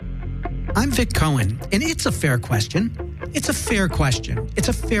I'm Vic Cohen, and it's a fair question. It's a fair question. It's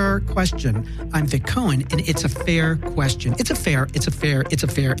a fair question. I'm Vic Cohen, and it's a fair question. It's a fair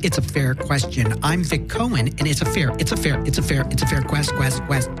question. I'm Vic Cohen, and it's a fair question.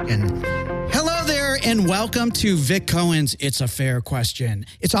 Hello there, and welcome to Vic Cohen's It's a Fair Question.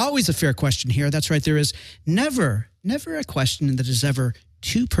 It's always a fair question here. That's right. There is never a question that is ever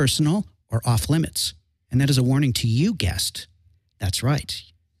too personal or off limits. And that is a warning to you, guest. That's right.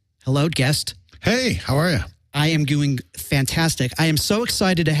 Hello, guest. Hey, how are you? I am doing fantastic. I am so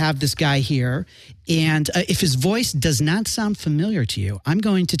excited to have this guy here. And if his voice does not sound familiar to you, I'm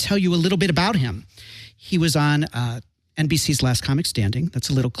going to tell you a little bit about him. He was on NBC's Last Comic Standing. That's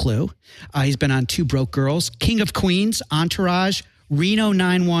a little clue. He's been on Two Broke Girls, King of Queens, Entourage, Reno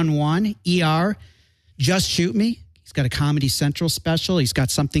 911, ER, Just Shoot Me. He's got a Comedy Central special. He's got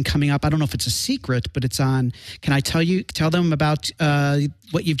something coming up. I don't know if it's a secret, but it's on. Can I tell them about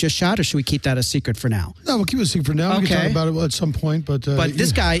what you've just shot, or should we keep that a secret for now? No, we'll keep it a secret for now. Okay. We can talk about it at some point. But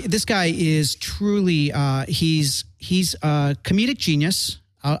this guy is truly he's a comedic genius.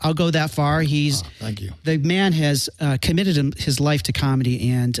 I'll go that far. Thank you. The man has committed his life to comedy,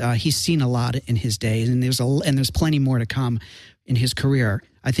 and he's seen a lot in his days, and there's plenty more to come in his career.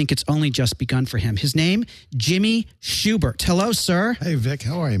 I think it's only just begun for him. His name, Jimmy Shubert. Hello, sir. Hey, Vic.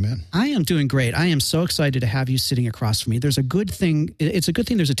 How are you, man? I am doing great. I am so excited to have you sitting across from me. There's a good thing. It's a good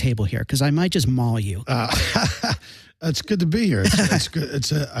thing there's a table here, because I might just maul you. It's good to be here. It's good.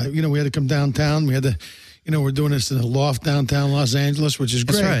 We had to come downtown. We had to. We're doing this in a loft downtown Los Angeles, which is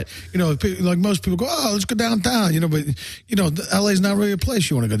great. That's right. Like most people go, oh, let's go downtown. But LA's not really a place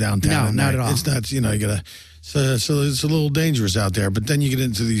you want to go downtown. No, not at all. It's not. You gotta. So it's a little dangerous out there. But then you get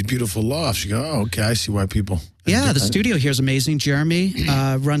into these beautiful lofts. You go, oh, okay, I see why people. Yeah, the studio here is amazing. Jeremy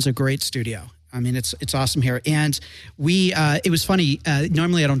runs a great studio. I mean, it's awesome here. And it was funny.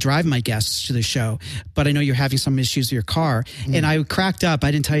 Normally I don't drive my guests to the show, but I know you're having some issues with your car. And I cracked up.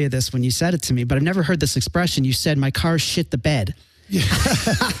 I didn't tell you this when you said it to me, but I've never heard this expression. You said, my car shit the bed. Yeah.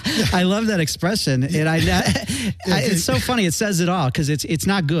 I love that expression. And it's so funny. It says it all, because it's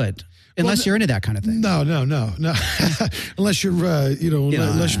not good. Unless you're into that kind of thing. No. Unless you're, unless you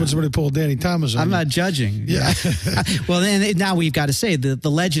want somebody to pull Danny Thomas on I'm you. Not judging. Yeah. Well, then now we've got to say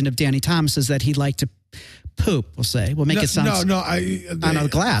the legend of Danny Thomas is that he liked to poop, we'll say. We'll make it sound on a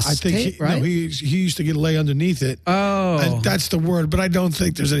glass. I think tape, right? He used to lay underneath it. Oh. That's the word, but I don't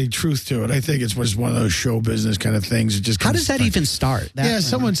think there's any truth to it. I think it's just one of those show business kind of things. It just How does that even start?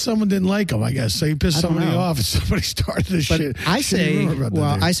 Someone didn't like him, I guess. So he pissed somebody off and somebody started this shit. I say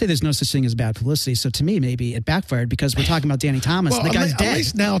there's no such thing as bad publicity. So to me, maybe it backfired, because we're talking about Danny Thomas. Well, the guy's dead. At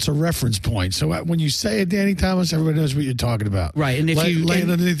least now it's a reference point. So when you say Danny Thomas, everybody knows what you're talking about. Right. And if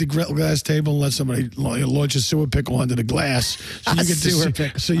laying underneath the glass table and let somebody launch a sewer pickle onto the glass,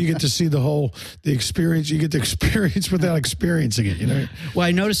 so you get to see the experience. You get the experience without experiencing it. Well,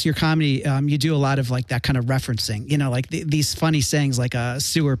 I noticed your comedy. You do a lot of like that kind of referencing. Like these funny sayings, like a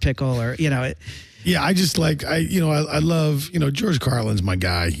sewer pickle, or Yeah, I just I love, George Carlin's my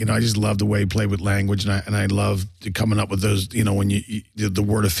guy. I just love the way he played with language, and I love coming up with those, when the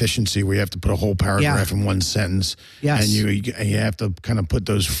word efficiency, where you have to put a whole paragraph in one sentence. Yes. And you have to kind of put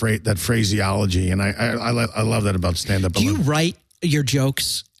that phraseology, and I love that about stand-up. Do you write your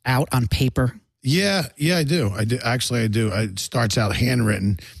jokes out on paper? Yeah, I do. Actually, I do. It starts out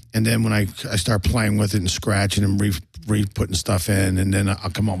handwritten, and then when I start playing with it and scratching and putting stuff in, and then I'll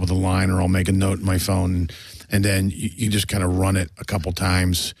come up with a line, or I'll make a note in my phone, and then you just kind of run it a couple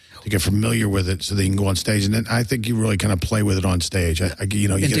times to get familiar with it, so that you can go on stage. And then I think you really kind of play with it on stage.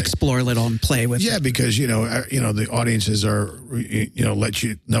 You explore a little and play with it. Yeah, because the audiences are let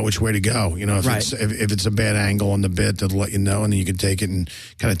you know which way to go. If it's a bad angle on the bit, they'll let you know, and then you can take it and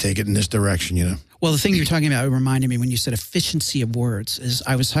kind of take it in this direction. Well, the thing you're talking about reminded me when you said efficiency of words is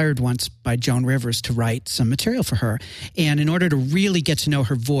I was hired once by Joan Rivers to write some material for her. And in order to really get to know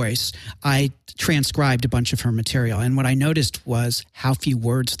her voice, I transcribed a bunch of her material. And what I noticed was how few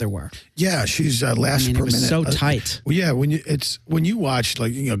words there were. Yeah, she's last per minute. It was so tight. Well, yeah, when you watch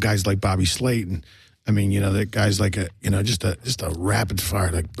guys like Bobby Slayton, that guy's like just a rapid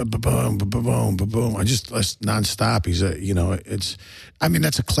fire, like boom, boom, boom, boom, boom. Just nonstop. He's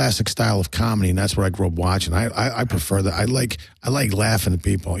that's a classic style of comedy, and that's what I grew up watching. I prefer that. I like laughing at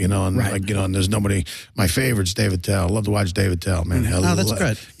people, and and there's nobody. My favorite's David Tell. I love to watch David Tell, man. Oh, that's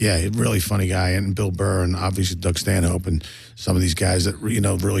good. Yeah, really funny guy, and Bill Burr, and obviously Doug Stanhope, and some of these guys that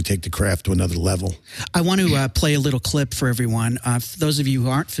really take the craft to another level. I want to play a little clip for everyone. For those of you who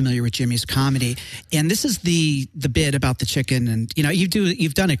aren't familiar with Jimmy's comedy, And this is the bit about the chicken, and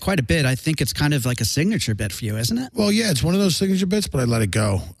you've done it quite a bit. I think it's kind of like a signature bit for you, isn't it? Well, yeah, it's one of those signature bits, but I let it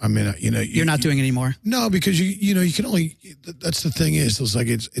go. I mean, you're not doing it anymore. No, because you can only. That's the thing is, it's like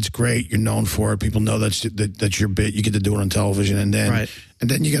it's great. You're known for it. People know that's your bit. You get to do it on television, and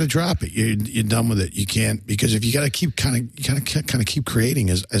then you got to drop it. You're done with it. You can't, because if you got to keep kind of keep creating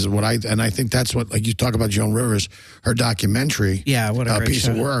as what I think that's what, like you talk about Joan Rivers, her documentary. Yeah, what a great piece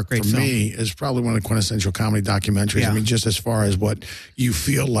show. of work Great for film. me is probably one of the quintessential comedy documentaries. Yeah. I mean, just as far as what you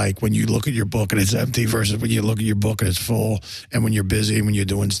feel like when you look at your book and it's empty versus when you look at your book and it's full, and when you're busy and when you're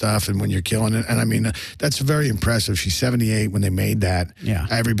doing stuff and when you're killing it. And I mean, that's very impressive. She's 78 when they made that. Yeah.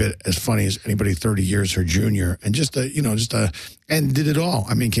 Every bit as funny as anybody 30 years her junior, and and did it all.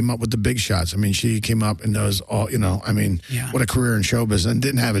 I mean, came up with the big shots. I mean, she came up and knows all, I mean, what a career in show business, and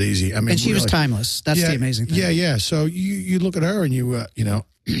didn't have it easy. I mean, And she was timeless. That's the amazing thing. Yeah. So you look at her and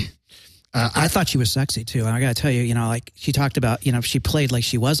I thought she was sexy too. And I got to tell you, like she talked about, she played like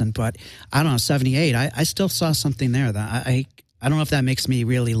she wasn't, but I don't know, 78, I still saw something there that I don't know if that makes me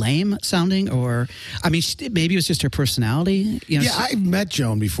really lame sounding, or, I mean, maybe it was just her personality. Yeah, I met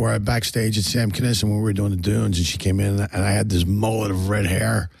Joan before backstage at Sam Kinison when we were doing the Dunes, and she came in and I had this mullet of red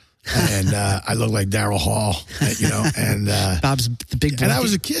hair. And I looked like Daryl Hall, and Bob's the big boy. And I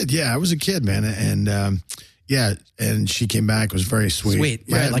was a kid. Yeah, I was a kid, man. And and she came back, was very sweet. Sweet,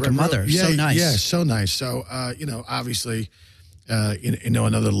 right, like a mother. Yeah, so nice. Yeah, so nice. So, obviously,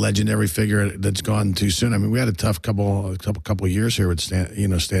 another legendary figure that's gone too soon. I mean, we had a tough couple of years here with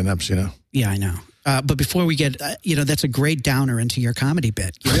stand-ups, Yeah, I know. But before we get, that's a great downer into your comedy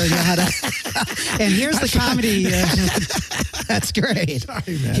bit. You really know how to. And here's the comedy. That's great.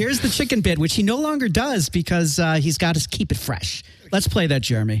 Sorry, man. Here's the chicken bit, which he no longer does because he's got to keep it fresh. Let's play that,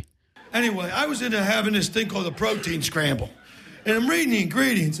 Jeremy. Anyway, I was into having this thing called a protein scramble. And I'm reading the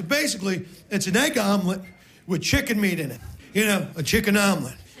ingredients. And basically, it's an egg omelet with chicken meat in it. A chicken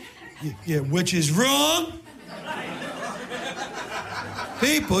omelet. Yeah, which is wrong.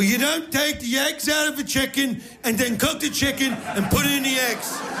 People, you don't take the eggs out of a chicken and then cook the chicken and put it in the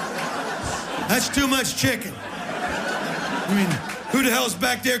eggs. That's too much chicken. I mean, who the hell's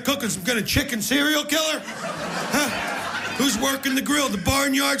back there cooking some kind of chicken serial killer? Huh? Who's working the grill? The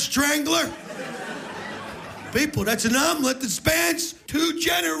barnyard strangler? People, that's an omelet that spans 2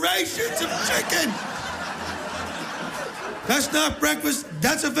 generations of chicken. That's not breakfast,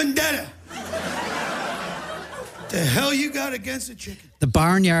 that's a vendetta. The hell you got against the chicken? The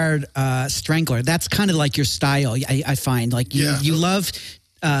barnyard strangler. That's kind of like your style. I find like you love.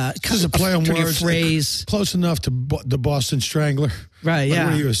 This is a play on words. Phrase Close enough to the Boston Strangler. Right, Like, yeah.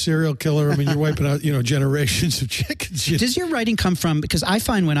 what are you, a serial killer? I mean, you're wiping out, generations of chickens. Does your writing come from, because I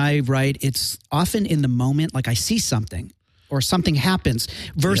find when I write, it's often in the moment, like I see something or something happens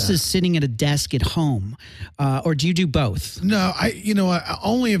versus sitting at a desk at home. Or do you do both? No,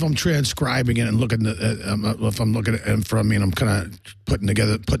 only if I'm transcribing it and looking at if I'm looking at it in front of me and I'm kind of putting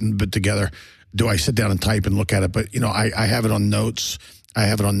a bit together, do I sit down and type and look at it? But, I have it on notes. I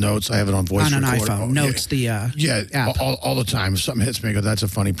have it on notes. I have it on voice on an recorder. iPhone. Notes, app. All the time. If something hits me, I go, that's a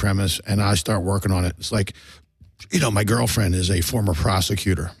funny premise, and I start working on it. It's like, my girlfriend is a former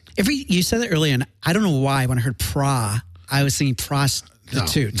prosecutor. You said that earlier, and I don't know why when I heard I was thinking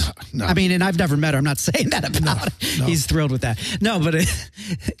prostitute. No. I mean, and I've never met her. I'm not saying that about it. No. He's thrilled with that. No, but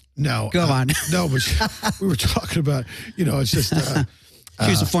no. Go on. No, but we were talking about, it's just. She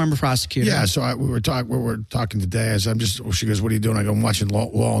was a former prosecutor. Yeah, so we were talking today. As she goes, "What are you doing?" I go, "I'm watching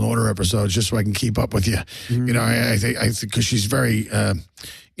Law and Order episodes just so I can keep up with you." Mm-hmm. I think because she's very,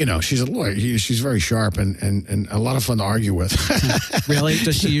 she's a lawyer. She's very sharp and a lot of fun to argue with. Really?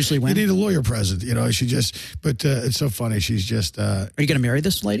 Does she usually win? You need a lawyer present. She just. But it's so funny. She's just. Are you going to marry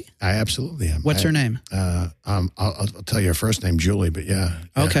this lady? I absolutely am. What's her name? I'll tell you her first name, Julie. But yeah.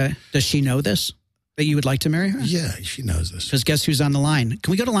 Okay. Does she know this? That you would like to marry her? Yeah, she knows this. Because guess who's on the line?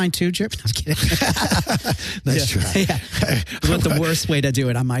 Can we go to line 2, Jip? I'm kidding. Nice try. Yeah. What the worst way to do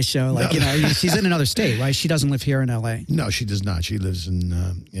it on my show? Like, she's in another state, right? She doesn't live here in L.A. No, she does not. She lives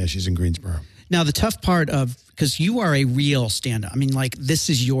in, she's in Greensboro. Now, the tough part because you are a real stand-up. I mean, like, this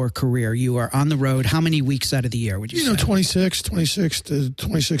is your career. You are on the road. How many weeks out of the year would you say? 26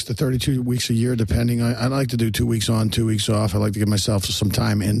 to 32 weeks a year, depending. I like to do 2 weeks on, 2 weeks off. I like to give myself some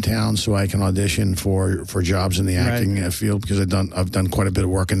time in town so I can audition for jobs in the acting field, because I've done quite a bit of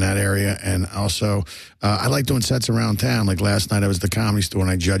work in that area. And also, I like doing sets around town. Like last night, I was at the Comedy Store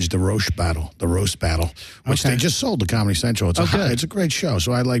and I judged the roast battle, which they just sold to Comedy Central. It's a great show.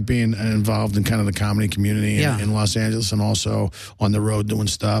 So I like being involved in kind of the comedy community in Los Angeles, and also on the road doing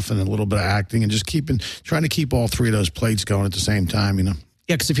stuff and a little bit of acting, and just trying to keep all 3 of those plates going at the same time,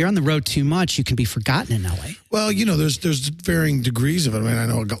 Yeah, because if you're on the road too much, you can be forgotten in LA. Well, you know, there's varying degrees of it. I mean, I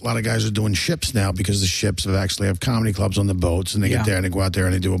know a lot of guys are doing ships now because the ships have comedy clubs on the boats, and they get there and they go out there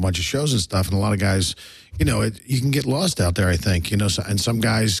and they do a bunch of shows and stuff. And a lot of guys, you know, you can get lost out there, I think, you know, and some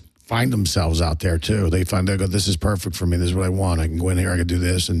guys find themselves out there too. They go, this is perfect for me. This is what I want. I can go in here. I can do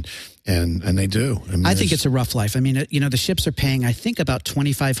this. And they do. I mean, I think it's a rough life. I mean, you know, the ships are paying, I think, about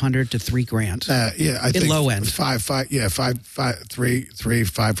 $2,500 to $3,000. Yeah, I think low end. five, three,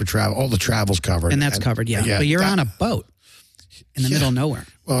 five for travel. All the travel's covered. And that's covered, yeah. But you're on a boat in the middle of nowhere.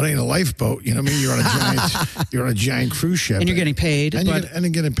 Well, it ain't a lifeboat. You know what I mean? You're on a giant cruise ship. And you're getting paid. And you're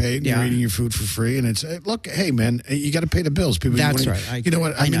getting paid. Yeah. You're eating your food for free. And it's, look, hey, man, you got to pay the bills. People, that's right. You know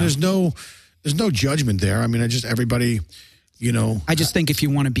what? I mean, there's no judgment there. I mean, everybody, you know. I just think if you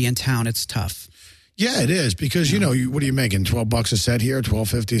want to be in town, it's tough. Yeah, it is because, you know, what are you making? $12 a set here,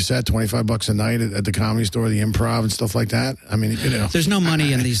 $12.50 a set, $25 a night at the Comedy Store, the Improv and stuff like that. I mean, you know. There's no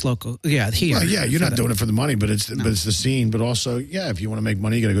money in these local, here. Well, yeah, you're not doing it for the money, but it's the scene. But also, yeah, if you want to make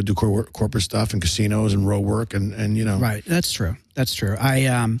money, you got to go do corporate stuff and casinos and row work and you know. Right, that's true.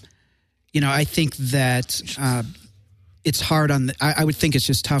 You know, I think that it's hard I would think it's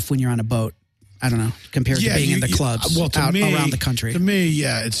just tough when you're on a boat. I don't know, compared to being in the clubs around the country. To me,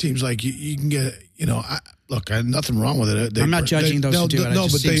 yeah, it seems like you can get, you know, look, I have nothing wrong with it. I'm not judging those who do it. No,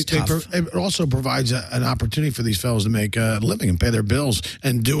 but tough. it also provides an opportunity for these fellas to make a living and pay their bills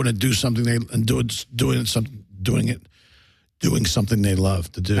and doing something they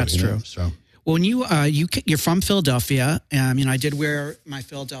love to do. That's true. So. Well, when you're from Philadelphia, you know, I did wear my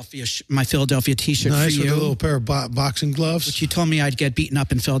Philadelphia T-shirt nice, for you. With a little pair of boxing gloves. Which you told me I'd get beaten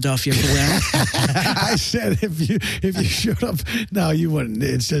up in Philadelphia for wearing. I said if you showed up, no, you wouldn't.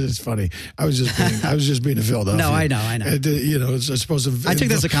 It's funny. I was just being a Philadelphia. No, I know. You know, it's supposed to. I took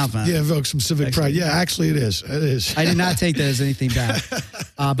that as a compliment. Yeah, evoke some civic pride. Yeah, actually, it is. It is. I did not take that as anything bad.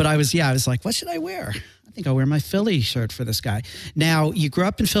 But I was like, what should I wear? I think I'll wear my Philly shirt for this guy. Now, you grew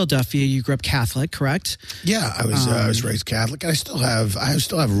up in Philadelphia. You grew up Catholic, correct? Yeah, I was raised Catholic. I still have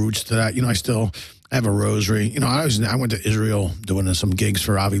roots to that. You know, I have a rosary. You know, I went to Israel doing some gigs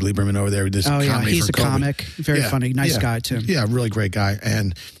for Avi Lieberman over there. He's a comic, very funny, nice guy too. Yeah, really great guy,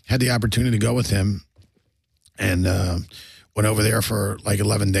 and had the opportunity to go with him, and went over there for like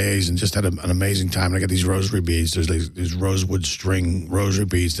 11 days and just had an amazing time. And I got these rosary beads. There's these rosewood string rosary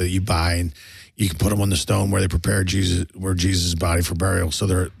beads that you buy and you can put them on the stone where they prepared Jesus' body for burial. So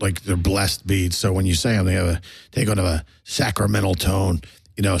they're blessed beads. So when you say them, they take on a sacramental tone.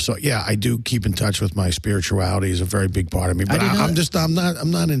 You know, so yeah, I do keep in touch with my spirituality is a very big part of me. But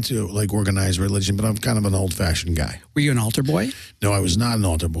I'm not into like organized religion, but I'm kind of an old fashioned guy. Were you an altar boy? No, I was not an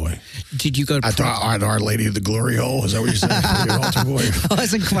altar boy. Did you go to Our Lady of the Glory Hole? Is that what you're saying? You're an altar boy? I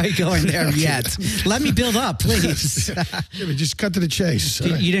wasn't quite going there yet. Let me build up, please. Yeah, but just cut to the chase.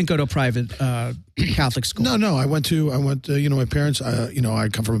 You didn't go to a private Catholic school? No. I went to, you know, my parents, you know, I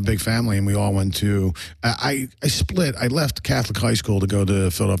come from a big family and we all went to, I split. I left Catholic high school to go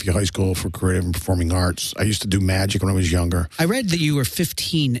to Philadelphia High School for Creative and Performing Arts. I used to do magic when I was younger. I read that you were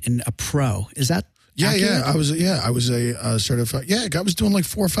 15 and a pro. Is that accurate? I was a certified. Yeah, I was doing like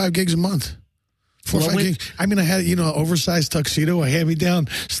 4 or 5 gigs a month. 4 or 5 gigs. I mean, I had, you know, an oversized tuxedo, a hand-me-down,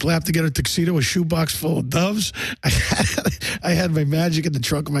 slapped together tuxedo, a shoebox full of doves. I had my magic in the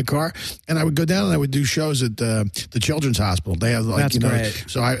trunk of my car, and I would go down and I would do shows at the Children's Hospital. They have like, that's great.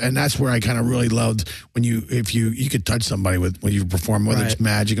 So and that's where I kind of really loved when you could touch somebody when you perform, whether it's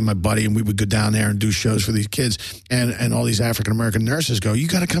magic. And my buddy and we would go down there and do shows for these kids, and all these African American nurses go, "You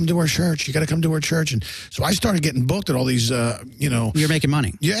got to come to our church. You got to come to our church." And so I started getting booked at all these, you know, you're making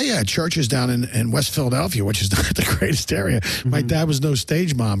money. Yeah, churches down in West Philadelphia, which is not the greatest area. Mm-hmm. My dad was no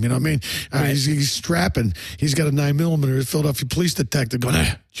stage mom, you know what I mean? I mean, he's strapping. He's got a 9mm Philadelphia police detective going,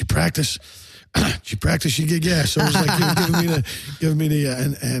 did you practice? Did you practice your gig? Yeah. So it was like giving me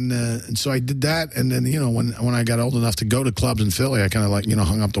the and so I did that. And then, you know, when I got old enough to go to clubs in Philly, I kind of like, you know,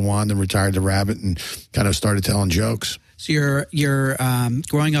 hung up the wand and retired the rabbit and kind of started telling jokes. So you're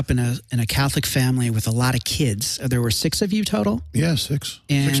growing up in a Catholic family with a lot of kids. There were 6 of you total? Yeah, 6.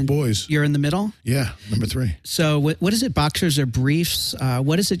 And 6 boys. You're in the middle? Yeah, number 3. So what is it, boxers or briefs?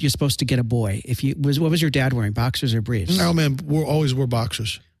 What is it you're supposed to get a boy? What was your dad wearing, boxers or briefs? No, man, we always wore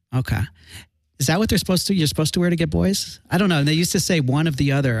boxers. Okay. Is that what they're supposed to? You're supposed to wear to get boys? I don't know. They used to say one of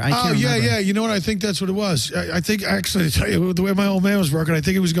the other. I can't remember. Yeah. You know what? I think that's what it was. I think, actually, to tell you, the way my old man was working, I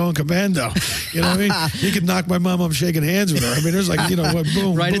think he was going commando. You know what I mean? He could knock my mom up shaking hands with her. I mean, there's like,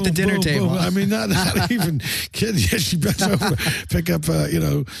 boom, right boom, at the dinner boom, table. Boom. I mean, not even kidding. Yeah, she bends over, pick up,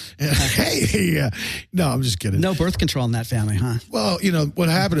 hey. No, I'm just kidding. No birth control in that family, huh? Well, what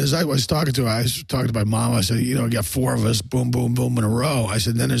happened is I was talking to my mom. I said, I got 4 of us, boom, boom, boom in a row. I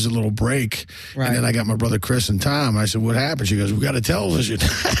said, then there's a little break. Right. And then I got my brother Chris and Tom. I said, what happened? She goes, we got a television. You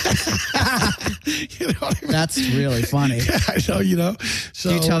know what I mean? That's really funny. Yeah, I know,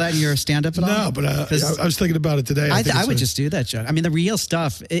 So, do you tell that in your stand-up at all? No, but I was thinking about it today. I would just do that joke. I mean, the real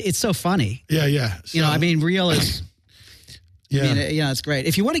stuff, it's so funny. Yeah. So, real is... Yeah. It's great.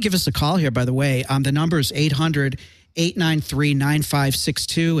 If you want to give us a call here, by the way, the number is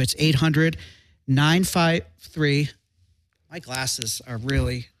 800-893-9562. It's 800-953. My glasses are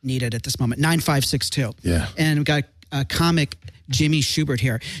really needed at this moment. 9562. Yeah. And we've got comic Jimmy Schubert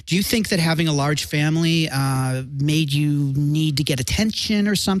here. Do you think that having a large family made you need to get attention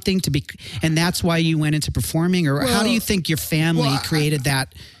or something and that's why you went into performing? Or how do you think your family created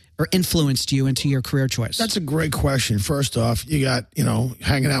that or influenced you into your career choice? That's a great question. First off, you got,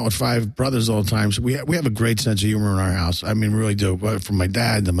 hanging out with 5 brothers all the time. So we have a great sense of humor in our house. I mean, really do. But from my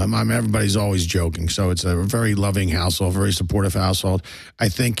dad to my mom, everybody's always joking. So it's a very loving household, very supportive household. I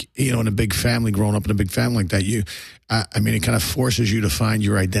think, in a big family, growing up in a big family like that, it kind of forces you to find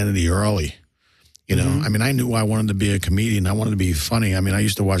your identity early. I mean, I knew I wanted to be a comedian. I wanted to be funny. I mean, I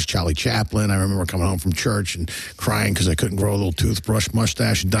used to watch Charlie Chaplin. I remember coming home from church and crying because I couldn't grow a little toothbrush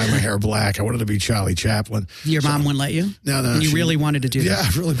mustache and dye my hair black. I wanted to be Charlie Chaplin. Your mom wouldn't let you? No. And you really wanted to do that? Yeah, I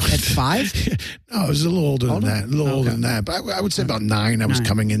really wanted At 5? No, I was a little older than that. Older than that. But I would say about 9. I was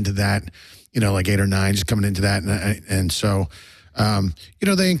coming into that, like 8 or 9, just coming into that. And so...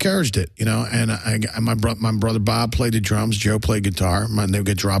 they encouraged it, and my brother Bob played the drums, Joe played guitar. They would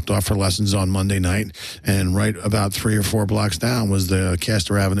get dropped off for lessons on Monday night, and right about 3 or 4 blocks down was the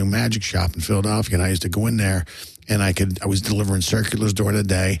Castor Avenue Magic Shop in Philadelphia, and I used to go in there, and I was delivering circulars during the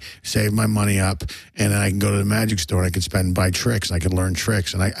day, save my money up, and then I can go to the magic store, and I could buy tricks, and I could learn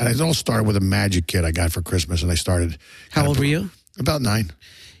tricks, and it all started with a magic kit I got for Christmas, and I started. How old were you? About 9.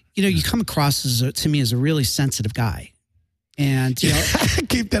 You come across to me as a really sensitive guy. And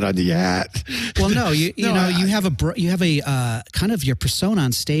keep that under your hat. Well, no, you have a kind of your persona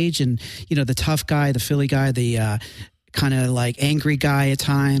on stage, and the tough guy, the Philly guy, the kind of like angry guy at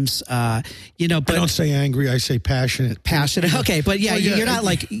times. But I don't say angry, I say passionate. Passionate, okay, but you're not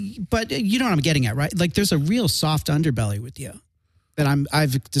like. But you know what I'm getting at, right? Like, there's a real soft underbelly with you that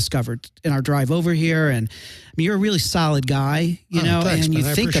I've discovered in our drive over here, and you're a really solid guy, thanks, and you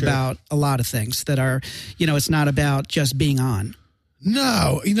man. think about a lot of things that are, it's not about just being on.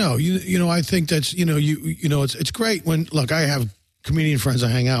 No, I think that's, it's great when, look, I have comedian friends I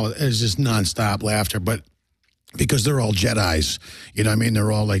hang out with, it's just nonstop laughter, but because they're all Jedis,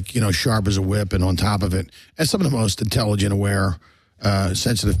 they're all like, sharp as a whip and on top of it, and some of the most intelligent, aware,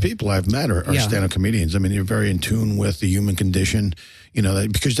 sensitive people I've met are stand-up comedians. I mean, you're very in tune with the human condition,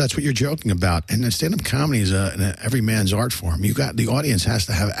 because that's what you're joking about. And then stand-up comedy is every man's art form. The audience has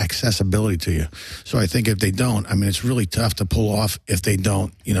to have accessibility to you. So I think if they don't, it's really tough to pull off if they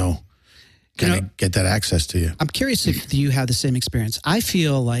don't, get that access to you. I'm curious if you have the same experience. I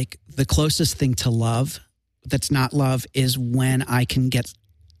feel like the closest thing to love that's not love is when I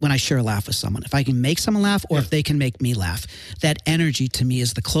share a laugh with someone. If I can make someone laugh or if they can make me laugh, that energy to me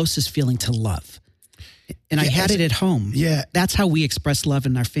is the closest feeling to love. And I had it at home. Yeah. That's how we express love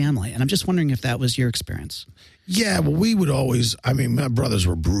in our family. And I'm just wondering if that was your experience. Yeah, well, we would always, my brothers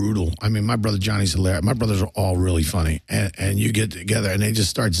were brutal. My brother Johnny's hilarious. My brothers are all really funny. And you get together and they just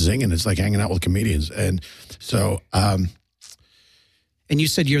start zinging. It's like hanging out with comedians. And so... And you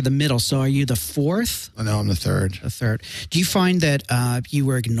said you're the middle, so are you the 4th? No, I'm the 3rd. The 3rd. Do you find that you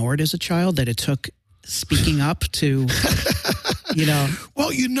were ignored as a child, that it took speaking up to,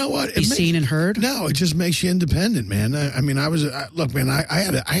 well, you know what? Be seen and heard? No, it just makes you independent, man. I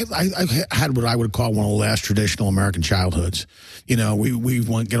had what I would call one of the last traditional American childhoods. We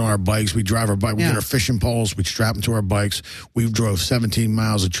want to get on our bikes, we drive our bike, we get our fishing poles, we strap them to our bikes. We drove 17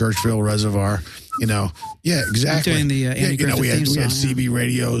 miles of Churchville Reservoir. Yeah, exactly. Doing the Andy Griffith we had song, CB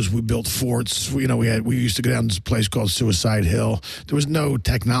radios. We built forts. We used to go down to this place called Suicide Hill. There was no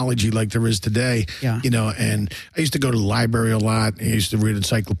technology like there is today. Yeah. And I used to go to the library a lot. I used to read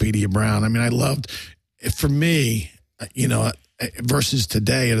Encyclopedia Brown. I loved, for me, versus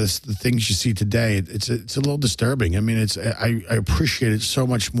today, the things you see today, it's a little disturbing. I appreciate it so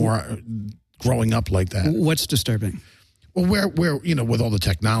much more growing up like that. What's disturbing? Well, where with all the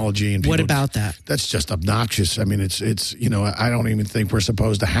technology and people, What about that? That's just obnoxious. I mean, it's I don't even think we're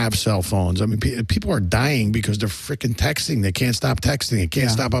supposed to have cell phones. I mean, people are dying because they're freaking texting. They can't stop texting. They can't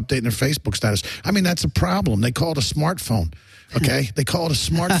stop updating their Facebook status. I mean, that's a problem. They call it a smartphone. Okay, they call it a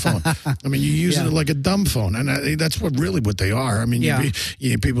smartphone. I mean, you're using it like a dumb phone, and that's what they are. I mean,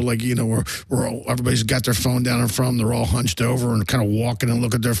 people like we're all, everybody's got their phone down in front. They're all hunched over and kind of walking and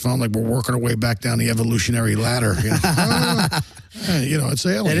look at their phone like we're working our way back down the evolutionary ladder. It's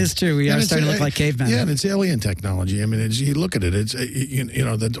alien. That is true. We are starting to look like cavemen. Yeah, and it's alien technology. I mean, you look at it. It's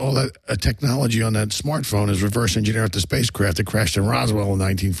all that technology on that smartphone is reverse engineered the spacecraft that crashed in Roswell in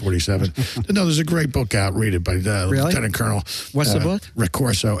 1947. No, there's a great book out. Read it by Lieutenant Colonel. What's the book? Rick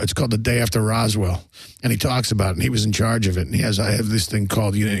Corso. It's called The Day After Roswell. And he talks about it, and he was in charge of it. And I have this thing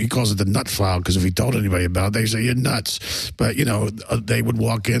called, he calls it the nut file, because if he told anybody about it, they say, you're nuts. But, they would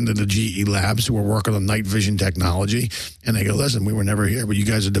walk into the GE labs who were working on night vision technology, and they go, listen, we were never here, but you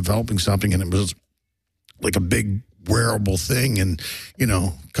guys are developing something, and it was like a big wearable thing. And,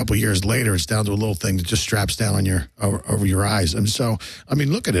 a couple of years later, it's down to a little thing that just straps down on over your eyes. And so, I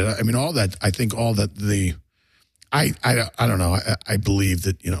mean, look at it. I mean, I don't know. I believe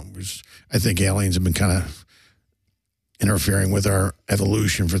that, I think aliens have been kind of interfering with our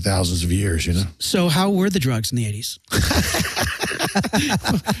evolution for thousands of years, So how were the drugs in the 80s?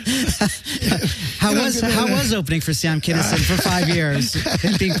 How was opening for Sam Kinison for 5 years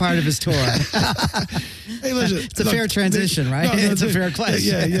and being part of his tour? Hey, listen, it's a fair transition, right? It's a fair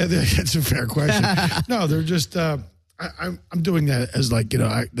question. Yeah, it's a fair question. No, they're just... I'm doing that as like,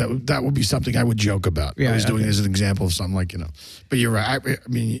 that would be something I would joke about. I was doing it as an example of something like, but you're right. I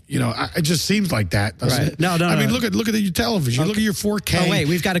mean, it just seems like that, doesn't it? No. I mean, look at your television. Okay. Look at your 4K. Oh, wait,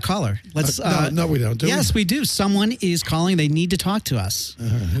 we've got a caller. Let's. No, we don't. Yes, we do. Someone is calling. They need to talk to us.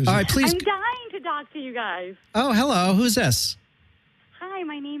 All right, please. I'm dying to talk to you guys. Oh, hello. Who's this? Hi,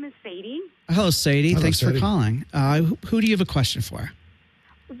 my name is Sadie. Hello, Sadie. Hello, Thanks Sadie. for calling. Who do you have a question for?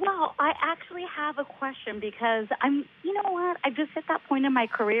 Well, I actually have a question because you know what? I've just hit that point in my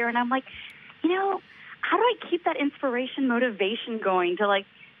career and I'm like, how do I keep that inspiration, motivation going to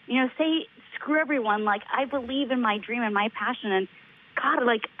say, screw everyone. Like, I believe in my dream and my passion, and God,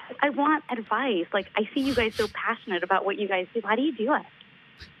 I want advice. Like, I see you guys so passionate about what you guys do. How do you do it?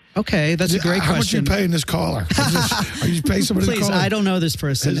 Okay, that's a great question. How much are you paying this caller? Are you paying somebody to call? Please, I don't know this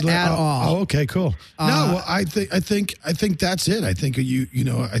person at all. Oh, okay, cool. No, well, I think that's it. I think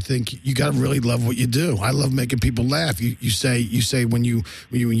I think you got to really love what you do. I love making people laugh. You say when you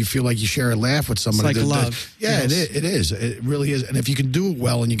feel like you share a laugh with somebody. It's like love. Yeah, yes. It is. It really is. And if you can do it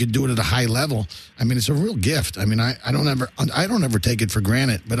well and you can do it at a high level, I mean, it's a real gift. I mean, I don't ever take it for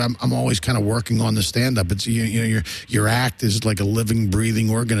granted. But I'm always kind of working on the stand up. It's your act is like a living, breathing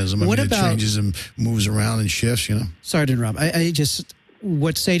organism. What about, it changes and moves around and shifts, Sorry to interrupt.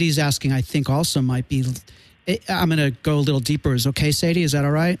 What Sadie's asking, I think also might be, I'm going to go a little deeper. Is okay, Sadie? Is that all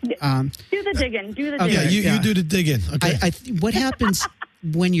right? Do the digging. Do the digging. Yeah, you do the digging. Okay. What happens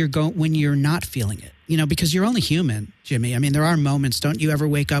when you're not feeling it? Because you're only human, Jimmy. I mean, there are moments. Don't you ever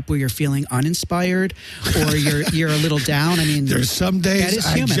wake up where you're feeling uninspired or you're a little down? I mean, there's some days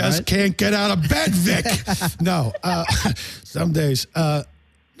human, I just right? can't get out of bed, Vic. No, some days.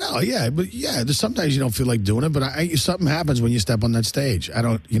 No, yeah, but there's sometimes you don't feel like doing it, but something happens when you step on that stage. I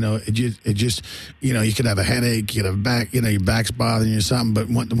don't, it just, you could have a headache, you could have back, your back's bothering you or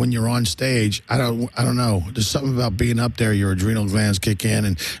something, but when you're on stage, I don't know. There's something about being up there, your adrenal glands kick in,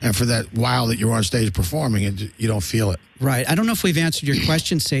 and for that while that you're on stage performing, you don't feel it. Right. I don't know if we've answered your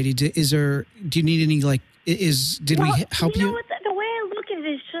question, Sadie. Do you need any, we help you? What, the way I look at it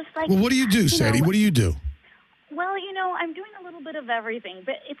is just like... Well, what do you do, Sadie? What do you do? Well, I'm doing a little bit of everything,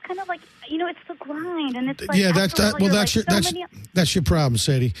 but it's kind of like, it's the grind, and it's like... Yeah, that's your problem,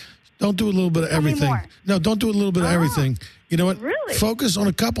 Sadie. Don't do a little bit of everything. No, don't do a little bit of everything. You know what? Really? Focus on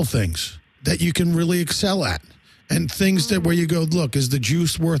a couple things that you can really excel at. And things that where you go, look, is the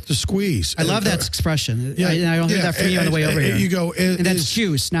juice worth the squeeze? I love that expression. Yeah, I don't hear that from you on the way over here. You go, and that's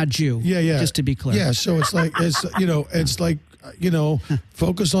juice, not Jew. Yeah. Just to be clear. Yeah, so it's like, it's like,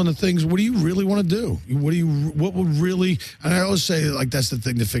 focus on the things. What do you really want to do? What would really, and I always say, like, that's the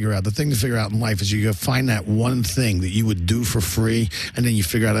thing to figure out. The thing to figure out in life is you go find that one thing that you would do for free, and then you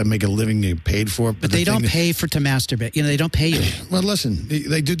figure out how to make a living and get paid for it. But they don't pay to masturbate. They don't pay you. Well, listen,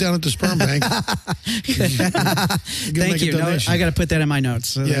 they do down at the sperm bank. Thank you. No, I got to put that in my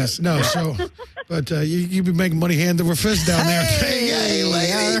notes. Yes. No. So, but you be making money hand over fist down there. Hey,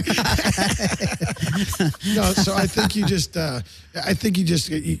 lady. No, so I think you just, there's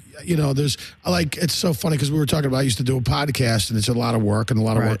like, it's so funny because we were talking about, I used to do a podcast and it's a lot of work and a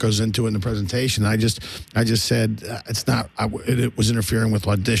lot of work goes into it in the presentation. I just said, it's not, it was interfering with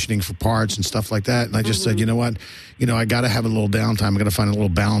auditioning for parts and stuff like that. And I just said, you know what, I got to have a little downtime. I got to find a little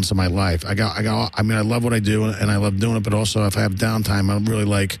balance in my life. I love what I do and I love doing it, but also if I have downtime, I really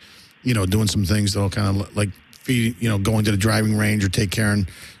like, doing some things that'll kind of like feed, going to the driving range or take care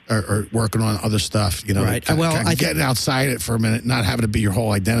or working on other stuff, Right. Well, getting outside it for a minute, not having to be your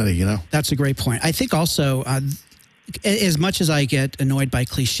whole identity, That's a great point. I think also, as much as I get annoyed by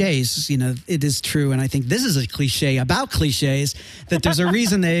cliches, it is true. And I think this is a cliche about cliches, that there's a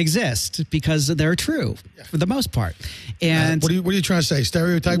reason they exist because they're true for the most part. And what are you trying to say?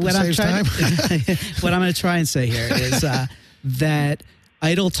 Stereotype saves time? What I'm going to try and say here is that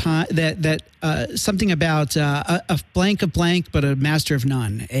idle time, that something about a blank of blank, but a master of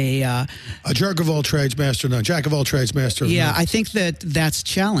none. A jerk of all trades, master of none. Jack of all trades, master of none. Yeah, I think that's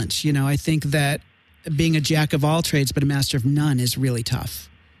challenge. I think that being a jack of all trades but a master of none is really tough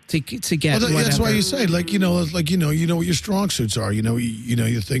to get. Well, that's why you say, you know what your strong suits are. You know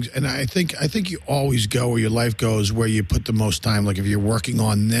your things, and I think you always go where your life goes, where you put the most time. Like if you're working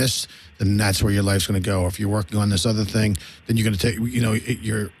on this, then that's where your life's going to go. If you're working on this other thing, then you're going to take.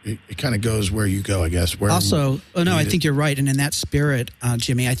 It kind of goes where you go, I guess. I think you're right, and in that spirit,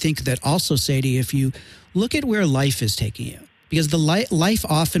 Jimmy, I think that also, Sadie, if you look at where life is taking you. Because the life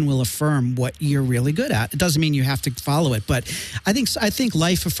often will affirm what you're really good at. It doesn't mean you have to follow it, but I think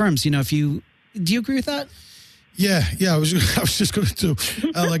life affirms. Do you agree with that? Yeah. I was just going to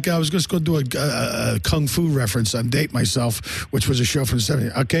do I was just going to do a kung fu reference on Date Myself, which was a show from the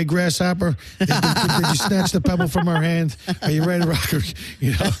 70s. Okay, grasshopper, did you snatch the pebble from our hand? Are you ready to rock?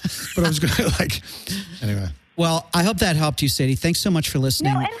 But I was going to anyway. Well, I hope that helped you, Sadie. Thanks so much for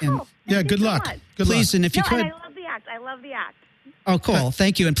listening. No, it helped. Yeah, good luck. Good Please, luck. and if you could. I love the act. Oh, cool.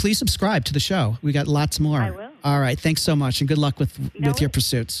 Thank you. And please subscribe to the show. We got lots more. I will. All right. Thanks so much. And good luck with your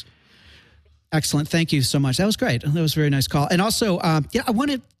pursuits. Excellent. Thank you so much. That was great. That was a very nice call. And also, I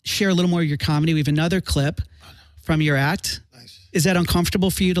want to share a little more of your comedy. We have another clip from your act. Nice. Is that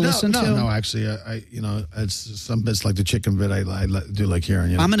uncomfortable for you to listen to? No, actually, it's some bits like the chicken bit I do like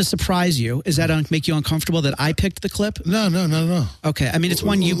hearing. I'm going to surprise you. Is that make you uncomfortable that I picked the clip? No. Okay. I mean, it's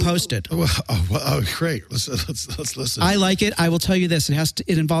one you posted. Oh, great. Let's listen. I like it. I will tell you this.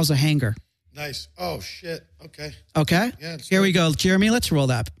 It involves a hanger. Nice. Oh, shit. Okay. Okay? Yeah. Here we go. Jeremy, let's roll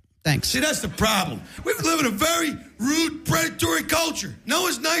that. Thanks. See, that's the problem. We live in a very rude, predatory culture. No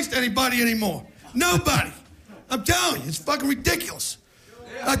one's nice to anybody anymore. Nobody. I'm telling you, it's fucking ridiculous.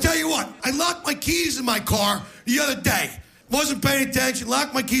 I'll tell you what, I locked my keys in my car the other day. Wasn't paying attention,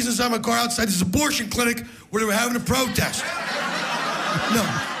 locked my keys inside my car outside this abortion clinic where they were having a protest. No.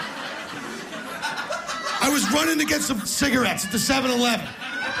 I was running to get some cigarettes at the 7-Eleven.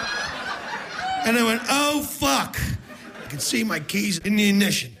 And I went, oh, fuck. I could see my keys in the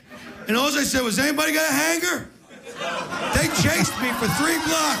ignition. And all I said was, anybody got a hanger? They chased me for 3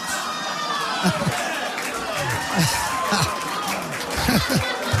 blocks.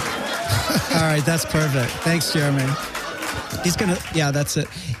 All right, that's perfect. Thanks, Jeremy. That's it.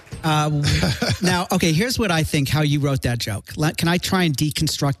 Now, okay, here's what I think, how you wrote that joke. Can I try and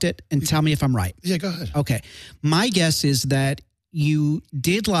deconstruct it and tell me if I'm right? Yeah, go ahead. Okay. My guess is that you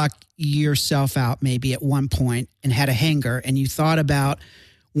did lock yourself out maybe at one point and had a hanger, and you thought about,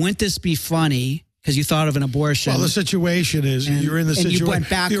 wouldn't this be funny? Because you thought of an abortion. Well, the situation is you're in the situation. You went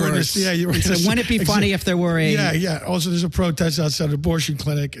backwards. You were so wouldn't it be funny if there were a... Yeah. Also, there's a protest outside an abortion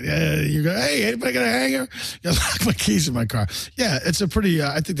clinic. You go, hey, anybody got a hanger? I lock my keys in my car. Yeah, it's a pretty...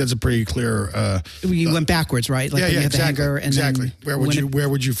 I think that's a pretty clear... you went backwards, right? Like exactly. The hanger and exactly. Where would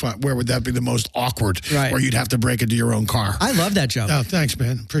that be the most awkward? Right. Where you'd have to break into your own car. I love that joke. Oh, thanks,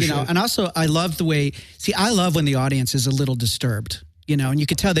 man. Appreciate it. And also, I love the way... See, I love when the audience is a little disturbed. And you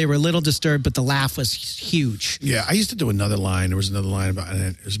could tell they were a little disturbed, but the laugh was huge. Yeah, I used to do another line. There was another line about, and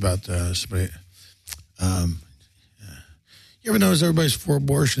it was about somebody. You ever notice everybody's for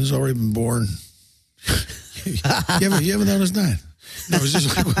abortion has already been born? you ever noticed that? No, it was just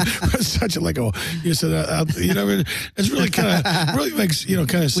such you said, it's really really makes,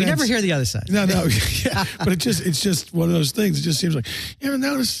 kind of sense. We never hear the other side. No, yeah, but it's just one of those things. It just seems like, you ever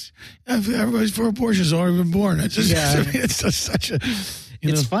notice everybody's for abortion has already been born. It's just, it's just such a,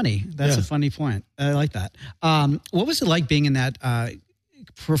 it's funny. That's a funny point. I like that. What was it like being in that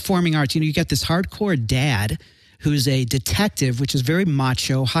performing arts? You get this hardcore dad who's a detective, which is very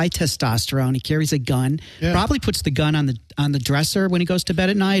macho, high testosterone. He carries a gun. Yeah. Probably puts the gun on the dresser when he goes to bed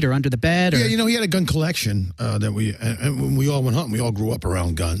at night or under the bed. Or, Yeah, he had a gun collection that and when we all went hunting, we all grew up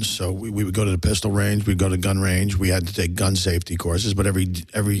around guns. So we would go to the pistol range, we'd go to the gun range. We had to take gun safety courses, but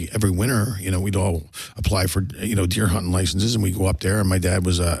every winter, we'd all apply for, deer hunting licenses, and we'd go up there. And my dad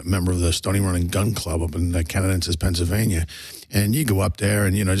was a member of the Stony Run Gun Club up in Canadensis, Pennsylvania. And you go up there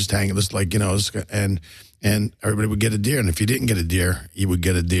and, just hang, just like, and everybody would get a deer. And if you didn't get a deer, you would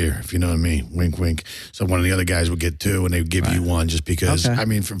get a deer, if you know what I mean. Wink, wink. So one of the other guys would get two, and they would give you one just because. Okay. I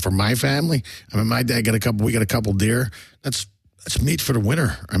mean, for my family, my dad got we got a couple deer. That's meat for the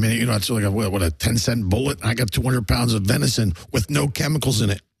winter. I mean, it's like a 10-cent bullet. I got 200 pounds of venison with no chemicals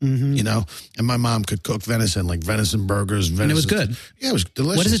in it. Mm-hmm. And my mom could cook venison, like venison burgers. And it was good. Yeah, it was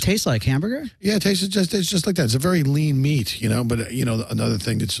delicious. What does it taste like? Hamburger? Yeah, it's just like that. It's a very lean meat, But another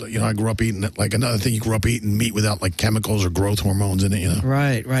thing that's I grew up eating it. Like another thing, you grew up eating meat without like chemicals or growth hormones in it.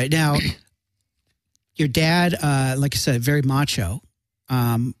 Right. Now, your dad, like I said, very macho,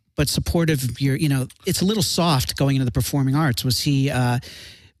 but supportive of your. It's a little soft going into the performing arts. Was he? I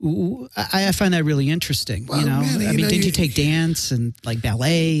find that really interesting. Well, man, did you take dance and like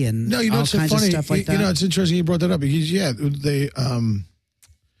ballet and all kinds of stuff like that? It's interesting you brought that up because they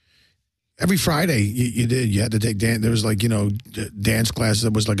every Friday you had to take dance. There was like dance classes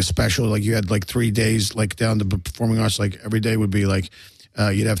that was like a special. Like you had like 3 days like down to performing arts. Like every day would be like.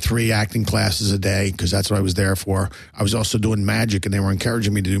 You'd have 3 acting classes a day because that's what I was there for. I was also doing magic, and they were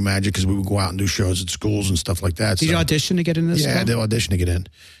encouraging me to do magic because we would go out and do shows at schools and stuff like that. Did you audition to get in this? Yeah, I had to audition to get in.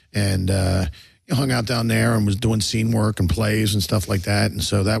 And hung out down there and was doing scene work and plays and stuff like that. And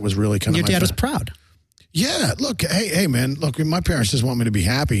so that was really kind of your dad was proud. Yeah, look, hey, man, look, my parents just want me to be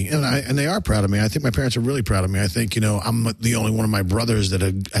happy, and they are proud of me. I think my parents are really proud of me. I think, I'm the only one of my brothers that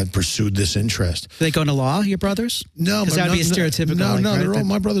had pursued this interest. Do they go into law, your brothers? No. Because that would be a stereotypical. No,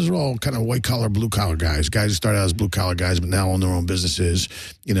 my brothers are all kind of white-collar, blue-collar guys who started out as blue-collar guys, but now own their own businesses,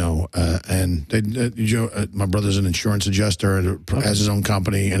 and my brother's an insurance adjuster, has his own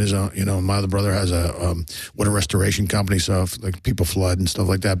company, and his own, my other brother has a water restoration company, so if, like, people flood and stuff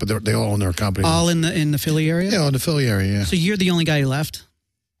like that, but they all own their company. All in the Philly area? Yeah, in the Philly area, yeah. So you're the only guy who left?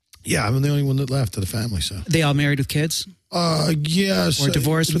 Yeah, I'm the only one that left to the family, so. They all married with kids? Yes. Or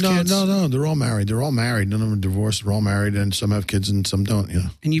divorced with kids? No, they're all married. They're all married. None of them are divorced. They're all married, and some have kids and some don't,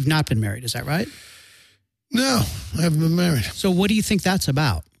 And you've not been married, is that right? No, I haven't been married. So what do you think that's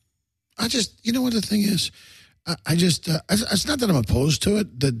about? I just, what the thing is? It's not that I'm opposed to it,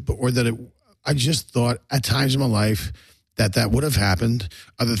 I just thought at times in my life that would have happened.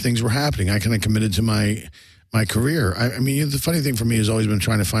 Other things were happening. I kind of committed to my career. I mean, the funny thing for me has always been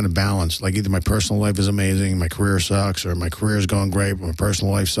trying to find a balance. Like either my personal life is amazing, my career sucks, or my career is going great, but my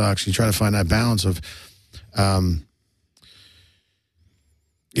personal life sucks. You try to find that balance of,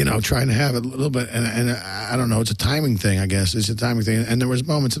 trying to have a little bit, and I don't know, it's a timing thing, I guess. It's a timing thing. And there was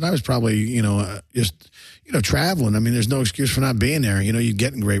moments, and I was probably, just, traveling. I mean, there's no excuse for not being there. You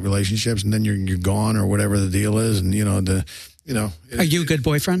get in great relationships, and then you're gone or whatever the deal is. And, Are you a good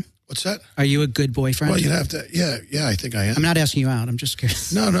boyfriend? What's that? Are you a good boyfriend? Well, you'd have to, yeah, I think I am. I'm not asking you out. I'm just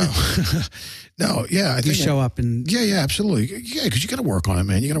curious. No. No, yeah. I think you show up and... Yeah, absolutely. Yeah, because you got to work on it,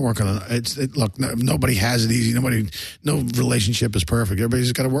 man. You got to work on it. Look, nobody has it easy. No relationship is perfect.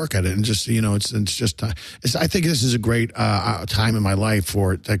 Everybody's got to work at it. And just, it's just... I think this is a great time in my life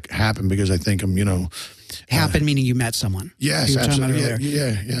for it to happen because I think I'm, Happen meaning you met someone. Yes, absolutely.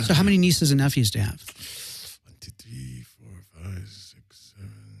 Yeah. So how many nieces and nephews do you have? 1, 2, 3, 4, 5, 6, 7...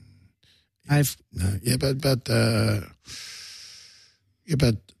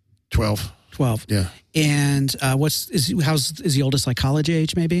 about 12. 12. Yeah. And is the oldest like college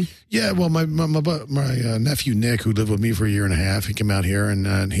age maybe? Yeah, well, my nephew Nick, who lived with me for 1.5 years, he came out here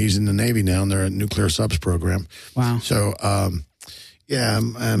and he's in the Navy now, and they're a nuclear subs program. Wow. So,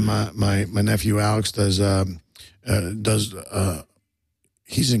 and my nephew Alex does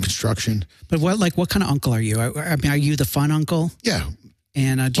he's in construction. But what kind of uncle are you? I mean, are you the fun uncle? Yeah.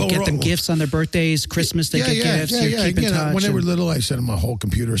 And do you get them gifts on their birthdays, Christmas? They get gifts. You keep in touch. When they were little, I sent them a whole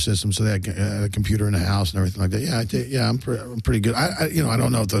computer system, so they had a computer in the house and everything like that. Yeah, I'm pretty good. I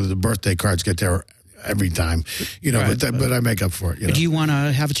don't know if the birthday cards get there every time, right, but I make up for it. Do you want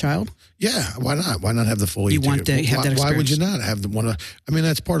to have a child? Yeah, why not? Why not have the full You want to have that experience? Why would you not have I mean,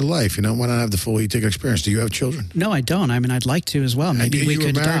 that's part of life, Why not have the full e-ticket experience? Do you have children? No, I don't. I mean, I'd like to as well. Maybe we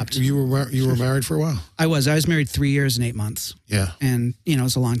could adopt. You were married for a while? I was married 3 years and 8 months. Yeah. And, it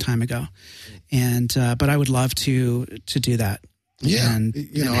was a long time ago. And, but I would love to do that. Yeah. And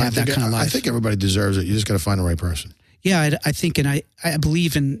have that kind of life. I think everybody deserves it. You just got to find the right person. Yeah, I think, and I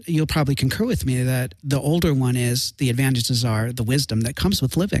believe, and you'll probably concur with me, that the older one is, the advantages are the wisdom that comes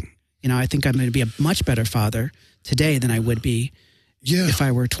with living. You know, I think I'm going to be a much better father today than I would be if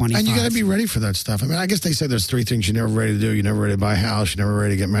I were 25. And you got to be ready for that stuff. I mean, I guess they say there's 3 things you're never ready to do. You're never ready to buy a house. You're never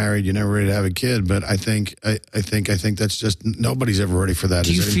ready to get married. You're never ready to have a kid. But I think that's just, nobody's ever ready for that.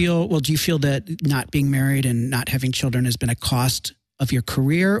 Do you feel that not being married and not having children has been a cost of your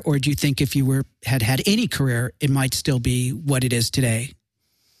career? Or do you think if you had any career, it might still be what it is today?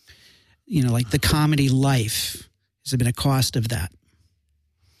 You know, like the comedy life, has it been a cost of that?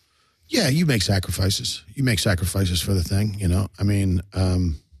 Yeah, you make sacrifices. You make sacrifices for the thing, you know. I mean,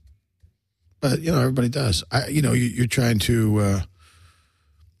 but, you know, everybody does. You're trying to,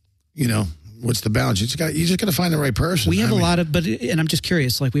 you know, what's the balance? You just got to find the right person. We have and I'm just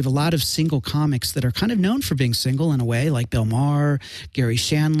curious, like we have a lot of single comics that are kind of known for being single in a way, like Bill Maher, Gary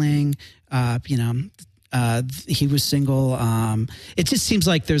Shandling, you know, he was single. It just seems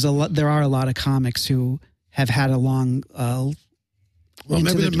like there are a lot of comics who have had a long, well,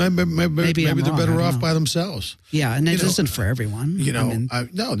 maybe they're better off by themselves. Yeah, and it isn't for everyone. You know,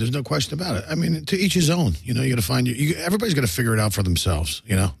 no, there's no question about it. I mean, to each his own. You know, you got to find everybody's got to figure it out for themselves.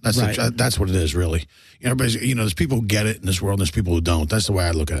 You know, that's right. That's what it is, really. Everybody's, you know, there's people who get it in this world, and there's people who don't. That's the way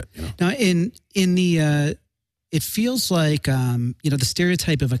I look at it. You know? Now, in the, it feels like you know, the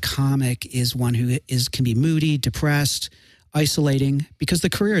stereotype of a comic is one who can be moody, depressed, isolating, because the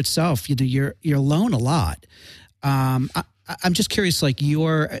career itself, you know, you're alone a lot. I'm just curious, like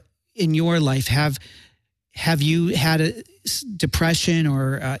in your life, have you had a depression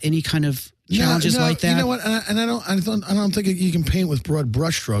or any kind of challenges like that? You know what? And I don't think you can paint with broad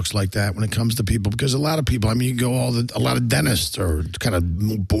brushstrokes like that when it comes to people, because a lot of people, I mean, you go a lot of dentists are kind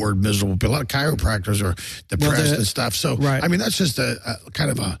of bored, miserable. A lot of chiropractors are depressed and stuff. So, right. I mean, that's just a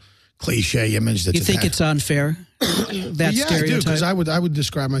kind of a cliche image that you think it's unfair. That yeah, stereotype? I do, because I would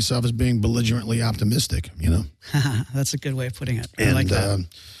describe myself as being belligerently optimistic. You know, that's a good way of putting it. I like that.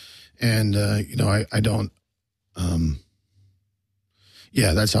 You know, I don't.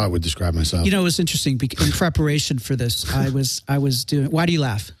 Yeah, that's how I would describe myself. You know, it was interesting in preparation for this. I was doing. Why do you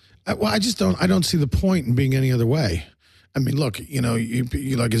laugh? Well, I just don't. I don't see the point in being any other way. I mean, look, you know, you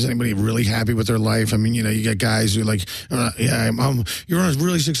like, is anybody really happy with their life? I mean, you know, you got guys who are like, you're on a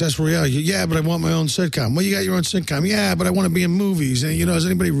really successful reality. Yeah, but I want my own sitcom. Well, you got your own sitcom. Yeah, but I want to be in movies. And, you know, is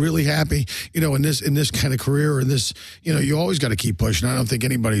anybody really happy, you know, in this kind of career, or in this, you know, you always got to keep pushing. I don't think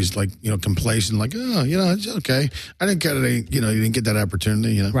anybody's like, you know, complacent, like, oh, you know, it's okay. I didn't get it. You know, you didn't get that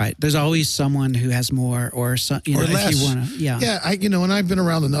opportunity, you know. Right. There's always someone who has more or some, you know, less. If you want to, yeah. Yeah, you know, and I've been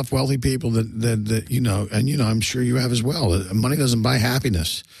around enough wealthy people that, you know, and, you know, I'm sure you have as well. Money doesn't buy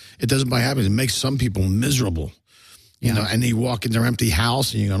happiness. It doesn't buy happiness. It makes some people miserable, you know, and you walk in their empty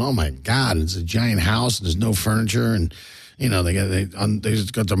house and you go, oh my God, it's a giant house and there's no furniture, and, you know, they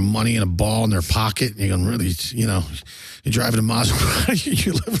just got their money in a ball in their pocket, and you're going, really, you know, you're driving a Maserati,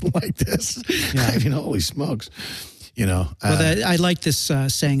 you're living like this. Yeah. I mean, holy smokes. You know, well, I like this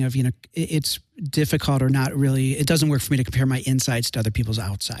saying of, you know, it's difficult or not really. It doesn't work for me to compare my insides to other people's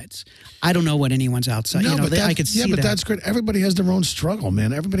outsides. I don't know what anyone's outside. No, you know, I could see that. Yeah, but that's great. Everybody has their own struggle,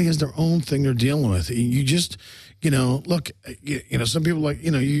 man. Everybody has their own thing they're dealing with. You just, you know, look, you know, some people, like,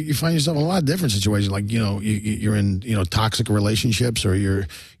 you know, you find yourself in a lot of different situations. Like, you know, you're in, you know, toxic relationships, or you're,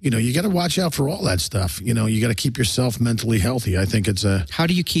 you know, you got to watch out for all that stuff. You know, you got to keep yourself mentally healthy. I think it's a. How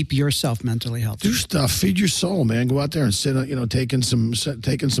do you keep yourself mentally healthy? Do stuff. Feed your soul, man. Go out there and sit, you know, taking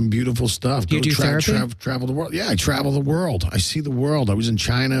some beautiful stuff. Do you do therapy? Travel the world. Yeah, I travel the world. I see the world. I was in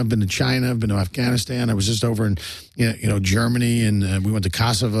China. I've been to China. I've been to Afghanistan. I was just over in, you know, Germany, and we went to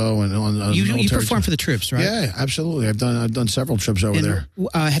Kosovo and on. You perform for the troops, right? Yeah, absolutely. I've done several trips over there.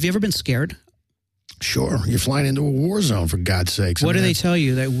 Have you ever been scared? Sure, you're flying into a war zone, for God's sakes. What do they tell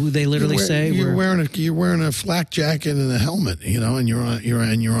you? That they literally say you're wearing a flak jacket and a helmet, you know, and you're on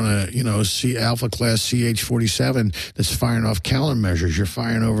a you know, Alpha class CH-47 that's firing off countermeasures. You're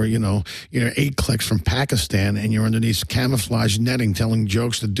firing over, you know 8 clicks from Pakistan, and you're underneath camouflage netting, telling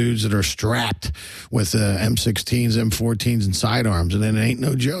jokes to dudes that are strapped with M16s, M14s, and sidearms, and then it ain't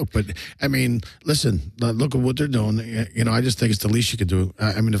no joke. But I mean, listen, look at what they're doing. You know, I just think it's the least you could do.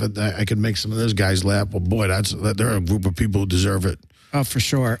 I mean, if I could make some of those guys laugh, well, boy, they're a group of people who deserve it. Oh, for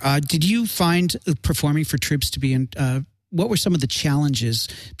sure. Did you find performing for troops to be what were some of the challenges,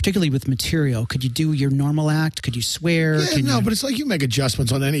 particularly with material? Could you do your normal act? Could you swear? Yeah, but it's like you make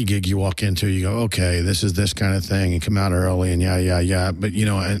adjustments on any gig you walk into. You go, okay, this is this kind of thing, and come out early, and yeah. But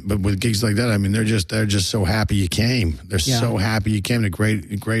but with gigs like that, I mean, they're just so happy you came. They're so happy you came to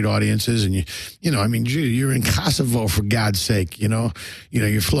great audiences, and I mean, you're in Kosovo for God's sake.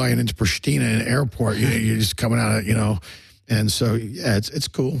 You're flying into Pristina in an airport. You're just coming out of and so yeah, it's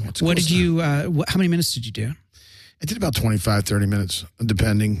cool. What did you? How many minutes did you do? I did about 25, 30 minutes,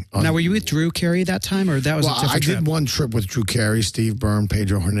 depending on... Now, were you with Drew Carey that time, or that was a different trip? I did one trip with Drew Carey, Steve Byrne,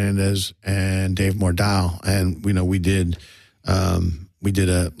 Pedro Hernandez, and Dave Mordau. And, we did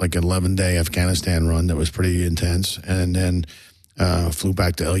a 11-day Afghanistan run that was pretty intense. And then flew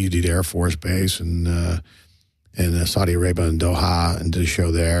back to LUD Air Force Base and in Saudi Arabia and Doha and did a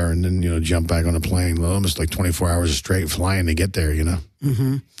show there. And then, jumped back on a plane, almost like 24 hours straight flying to get there,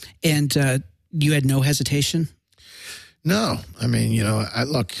 Mm-hmm. And you had no hesitation? No, I mean, you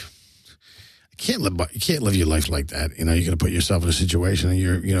can't live your life like that. You're going to put yourself in a situation,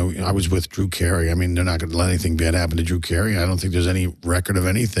 and I was with Drew Carey. I mean, they're not going to let anything bad happen to Drew Carey. I don't think there's any record of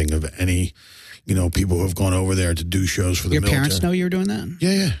anything of any, people who have gone over there to do shows for the military. Your parents know you were doing that?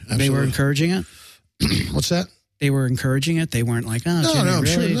 Yeah, absolutely. They were encouraging it? What's that? They were encouraging it? They weren't like, oh, no, Jimmy, I'm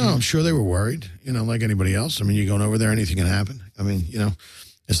really? sure. No, I'm sure they were worried. Like anybody else. I mean, you're going over there, anything can happen. I mean,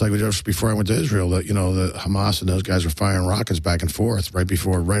 It's like just before I went to Israel, that the Hamas and those guys were firing rockets back and forth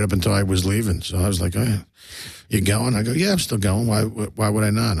right up until I was leaving. So I was like, oh, you going? I go, yeah, I'm still going. Why would I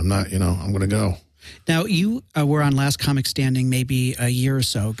not? I'm not, I'm going to go. Now, you were on Last Comic Standing maybe a year or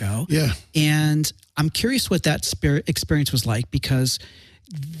so ago. Yeah. And I'm curious what that experience was like, because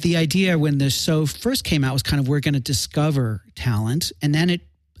the idea when the show first came out was kind of, we're going to discover talent. And then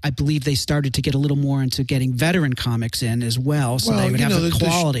I believe they started to get a little more into getting veteran comics in as well, so they would have the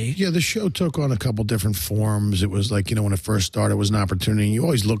quality. The show took on a couple different forms. It was like, when it first started, it was an opportunity. You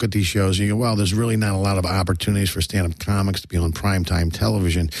always look at these shows and you go, well, there's really not a lot of opportunities for stand-up comics to be on primetime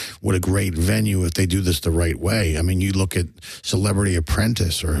television. What a great venue if they do this the right way. I mean, you look at Celebrity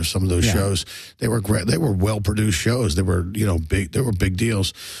Apprentice or some of those shows. They were great. They were well-produced shows. They were, big. They were big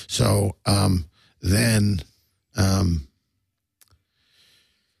deals. So then...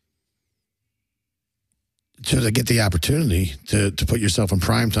 to get the opportunity to put yourself in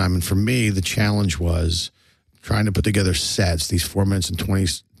prime time. And for me, the challenge was trying to put together sets, these 4 minutes and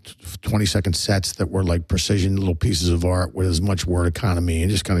 20-second sets that were like precision little pieces of art with as much word economy, and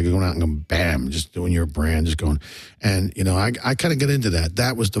just kind of going out and going, bam, just doing your brand, just going. And, I kind of get into that.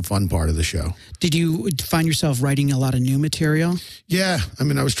 That was the fun part of the show. Did you find yourself writing a lot of new material? Yeah. I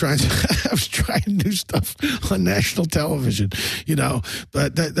mean, I was trying new stuff on national television,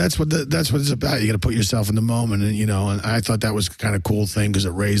 but that's what it's about. You got to put yourself in the moment. And, and I thought that was kind of cool thing because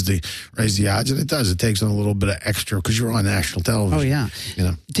it raised the odds. And it does. It takes on a little bit of extra because you're on national television. Oh,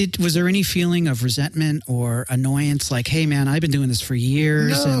 yeah. Was there any feeling of resentment or annoyance? Like, hey, man, I've been doing this for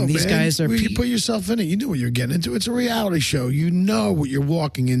years, and these guys are... You put yourself in it. You know what you're getting into. It's a reality show. You know what you're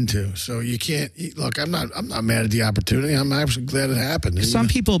walking into. So you can't... Look, I'm not mad at the opportunity. I'm actually glad it happened. Some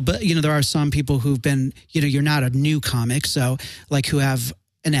people, but, there are some people who've been... you're not a new comic, so, like, who have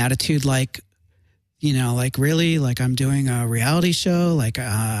an attitude like... like, really? Like, I'm doing a reality show? Like,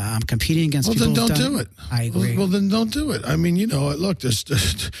 I'm competing against people. Well, then don't do it. I agree. Well, then don't do it. I mean, look, there's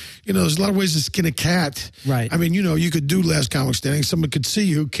a lot of ways to skin a cat. Right. I mean, you could do Last Comic Standing. Someone could see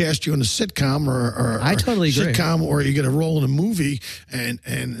you, cast you in a sitcom or I totally agree. Sitcom, or you get a role in a movie.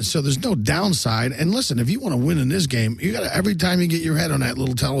 And so there's no downside. And listen, if you want to win in this game, you got to, every time you get your head on that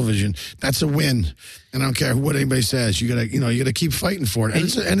little television, that's a win. And I don't care what anybody says. You gotta keep fighting for it.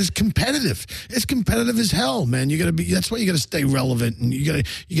 And it's competitive. It's competitive as hell, man. That's why you gotta stay relevant, and you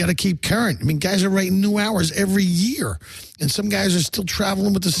gotta keep current. I mean, guys are writing new hours every year, and some guys are still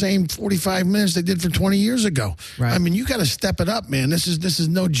traveling with the same 45 minutes they did for 20 years ago. Right. I mean, you gotta step it up, man. This is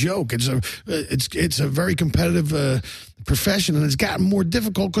no joke. It's a very competitive profession, and it's gotten more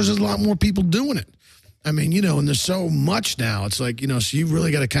difficult because there's a lot more people doing it. I mean, and there's so much now. It's like, so you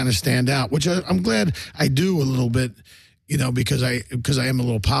really got to kind of stand out, which I'm glad I do a little bit, because I am a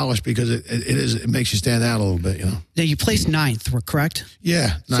little polished, because it makes you stand out a little bit, Now, you placed 9th, correct?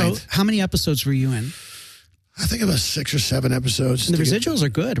 Yeah, 9th. So how many episodes were you in? I think about 6 or 7 episodes. And the residuals are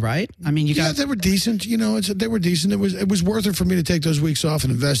good, right? I mean, they were decent. They were decent. It was worth it for me to take those weeks off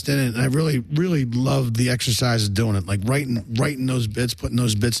and invest in it. And I really, really loved the exercise of doing it, like writing those bits, putting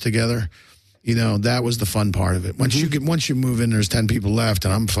those bits together. You know, that was the fun part of it. Once you move in, there's 10 people left,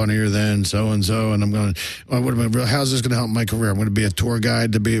 and I'm funnier than so and so, and I'm going, well, how's this going to help my career? I'm going to be a tour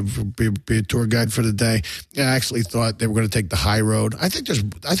guide, to be a tour guide for the day. I actually thought they were going to take the high road. I think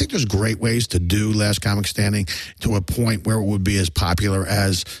there's great ways to do Last Comic Standing to a point where it would be as popular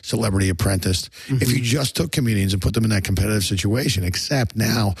as Celebrity Apprentice. If you just took comedians and put them in that competitive situation, except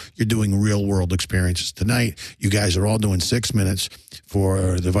now you're doing real world experiences. Tonight, you guys are all doing 6 minutes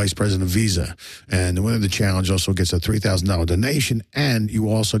for the vice president of Visa. And the winner of the challenge also gets a $3,000 donation, and you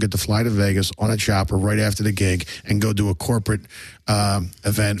also get to fly to Vegas on a chopper right after the gig and go do a corporate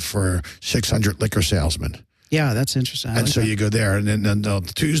event for 600 liquor salesmen. Yeah, that's interesting. And so you go there, and then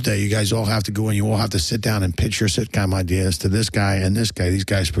Tuesday, you guys all have to go in. You all have to sit down and pitch your sitcom ideas to this guy and this guy. These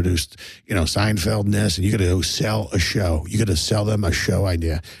guys produced, Seinfeld and this, and you got to go sell a show. You got to sell them a show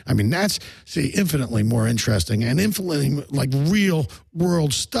idea. I mean, that's infinitely more interesting and infinitely like real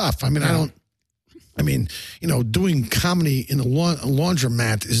world stuff. I mean, doing comedy in a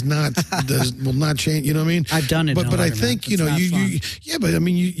laundromat is will not change. You know what I mean? I've done it. But I think, you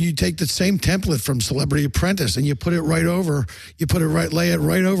take the same template from Celebrity Apprentice and you put it right over, lay it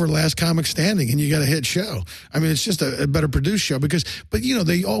right over Last Comic Standing, and you got a hit show. I mean, it's just a better produced show but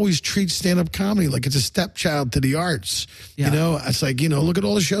they always treat stand-up comedy like it's a stepchild to the arts. Yeah. It's like, look at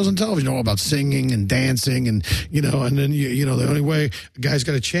all the shows on television, all about singing and dancing and then, the only way a guy's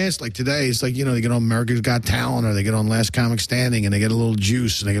got a chance, like today, it's like, they get on America's Got Talent, or they get on Last Comic Standing, and they get a little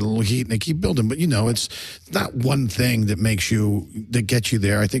juice and they get a little heat and they keep building. But it's not one thing that gets you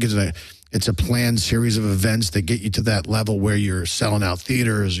there. I think it's a planned series of events that get you to that level where you're selling out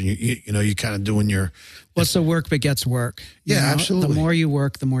theaters and you kind of doing your. Well, it's the work begets work. Absolutely. The more you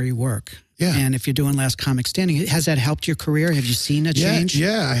work, the more you work. Yeah. And if you're doing Last Comic Standing, has that helped your career? Have you seen a change?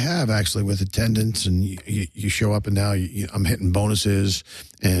 Yeah, I have actually, with attendance, and you show up and now I'm hitting bonuses,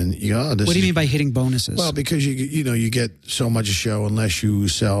 and what do you mean by hitting bonuses? Well, because you get so much a show unless if you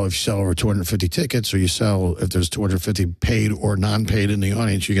sell over 250 tickets, or if there's 250 paid or non-paid in the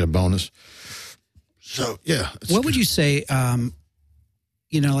audience, you get a bonus. So yeah. What would you say? Can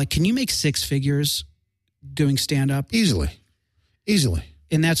you make six figures doing stand-up? Easily.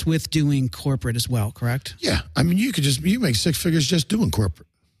 And that's with doing corporate as well, correct? Yeah. I mean, you make six figures just doing corporate.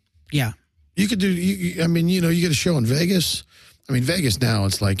 Yeah. You could do, you get a show in Vegas. I mean, Vegas now,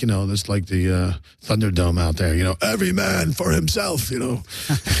 it's like, it's like the Thunderdome out there, every man for himself, Well,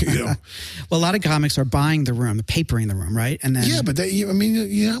 a lot of comics are buying the room, papering the room, right? And then yeah, but you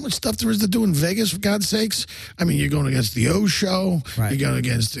know how much stuff there is to do in Vegas, for God's sakes? I mean, you're going against the O Show, right. You're going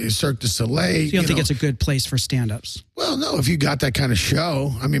against Cirque du Soleil. So you don't think it's a good place for stand-ups? Well, no, if you got that kind of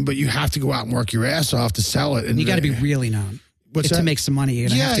show, but you have to go out and work your ass off to sell it. And you got to be really known. What's that? To make some money, you're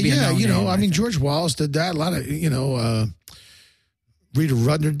going to have to be a known name, George Wallace did that. A lot of, Rita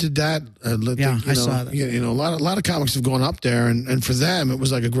Rudner did that. I saw that. A lot of comics have gone up there, and for them, it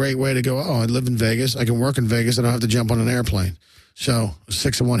was like a great way to go, I live in Vegas. I can work in Vegas. I don't have to jump on an airplane. So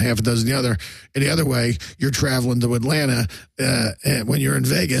 6 of one, half a dozen the other. And the other way, you're traveling to Atlanta, and when you're in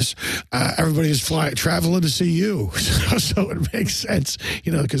Vegas, everybody's traveling to see you. So it makes sense,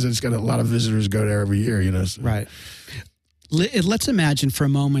 because it's got a lot of visitors go there every year, So. Right. Let's imagine for a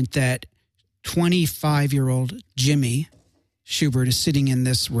moment that 25-year-old Jimmy Shubert is sitting in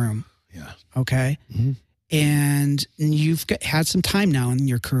this room. Yeah. Okay. Mm-hmm. And you've had some time now in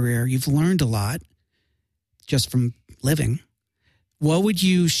your career. You've learned a lot just from living. What would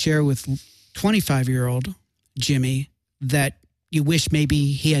you share with 25-year-old Jimmy that you wish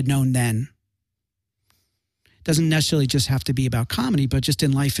maybe he had known then? Doesn't necessarily just have to be about comedy, but just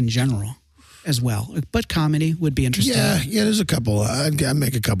in life in general as well. But comedy would be interesting. Yeah, there's a couple. I'd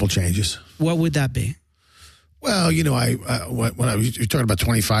make a couple changes. What would that be? Well, you're talking about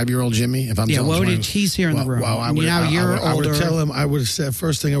 25-year-old Jimmy. If I'm he's here in the room. I would tell him. I would have said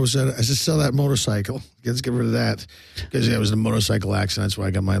first thing I said sell that motorcycle. Let's get rid of that because it was a motorcycle accident. That's why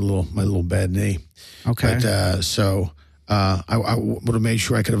I got my little bad knee. Okay. But I would have made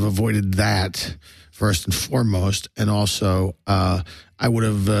sure I could have avoided that first and foremost, and also I would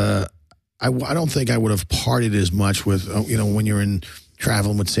have. I don't think I would have partied as much with when you're in.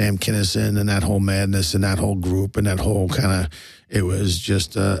 Traveling with Sam Kinison and that whole madness and that whole group and that whole kind of, it was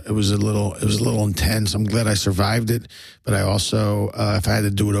just, it was a little intense. I'm glad I survived it, but I also, if I had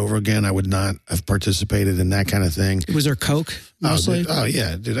to do it over again, I would not have participated in that kind of thing. Was there coke mostly? Oh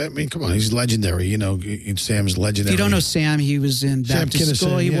yeah, dude. I mean, come on, he's legendary. Sam's legendary. If you don't know Sam, he was in Baptist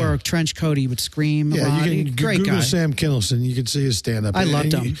school. He wore a trench coat. He would scream. Yeah, you can great Google guy. Sam Kinison. You can see his stand up. I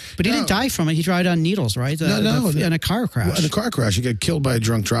loved him, but he didn't die from it. He died on needles, right? In a car crash. In a car crash, he got killed by a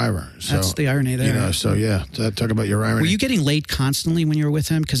drunk driver. So, that's the irony there. So yeah, talk about your irony. Were you getting late constantly when you were with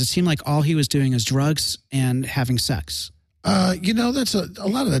him? Because it seemed like all he was doing is drugs and having sex. That's a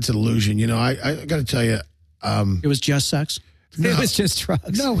lot of that's an illusion. I got to tell you, It was just sex? No. It was just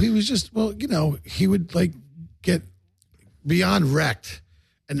drugs? no, he was just, he would like get beyond wrecked.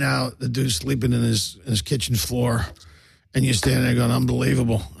 And now the dude's sleeping in his kitchen floor. And you're standing there going,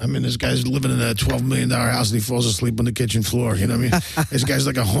 unbelievable. I mean, this guy's living in a $12 million house and he falls asleep on the kitchen floor. You know what I mean? This guy's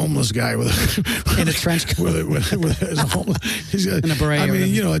like a homeless guy with In a trench coat. with a homeless, In a beret. I or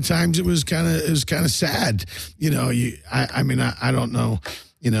mean, whatever. at times it was kind of sad. I don't know.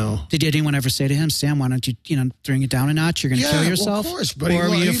 Did anyone ever say to him, Sam, why don't you, bring it down a notch? You're going to kill yourself? Well, of course. But or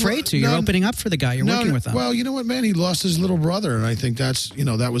were you afraid to? You're opening up for the guy. You're working with him. Well, you know what, man? He lost his little brother. And I think that's,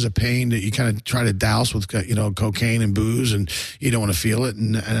 that was a pain that you kind of try to douse with, cocaine and booze and you don't want to feel it.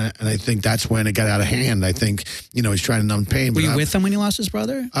 And I think that's when it got out of hand. I think, he's trying to numb pain. Were you with him when he lost his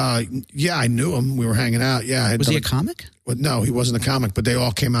brother? Yeah, I knew him. We were hanging out. Yeah. Was he a comic? Well, no, he wasn't a comic, but they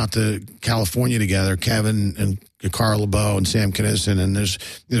all came out to California together. Kevin and Carl LeBeau and Sam Kinison, and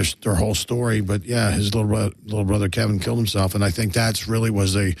there's their whole story. But yeah, his little brother Kevin killed himself, and I think that's really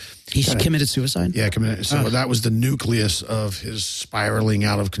was He committed suicide. Yeah, so that was the nucleus of his spiraling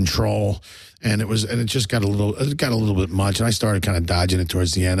out of control, and it just got a little bit much, and I started kind of dodging it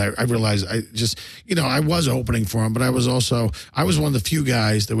towards the end. I realized I was opening for him, but I was one of the few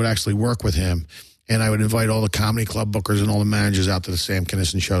guys that would actually work with him. And I would invite all the comedy club bookers and all the managers out to the Sam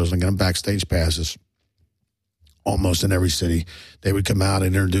Kinison shows and get them backstage passes. Almost in every city. They would come out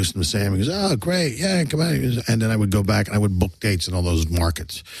and introduce them to Sam. He goes, oh, great. Yeah, come out. And then I would go back and I would book dates in all those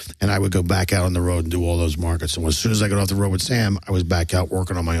markets. And I would go back out on the road and do all those markets. And as soon as I got off the road with Sam, I was back out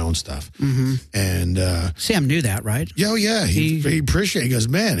working on my own stuff. Mm-hmm. And Sam knew that, right? Yeah, he appreciated it. He goes,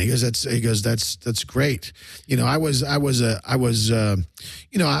 man, that's great. I would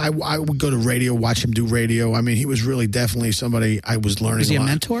go to radio, watch him do radio. I mean, he was really definitely somebody I was learning. Was he a a lot.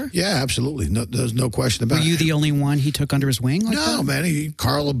 Mentor? Yeah, absolutely. No, there's no question about it. Were you the only one he took under his wing like that? No, man.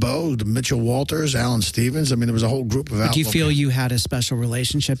 Carl LeBeau, Mitchell Walters, Alan Stevens. I mean, there was a whole group of Do you feel you had a special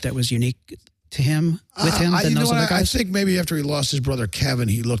relationship that was unique to him, with him, than those other guys? I think maybe after he lost his brother Kevin,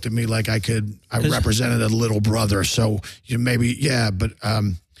 he looked at me like I represented a little brother. So but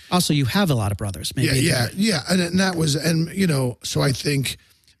also you have a lot of brothers. Maybe yeah. And that was, so I think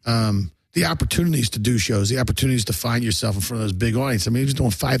the opportunities to do shows, the opportunities to find yourself in front of those big audiences. I mean, you're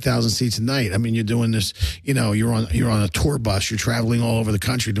doing 5,000 seats a night. I mean, you're doing this, you're on a tour bus. You're traveling all over the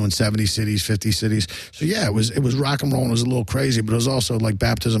country doing 70 cities, 50 cities. So yeah, it was rock and roll. And it was a little crazy, but it was also like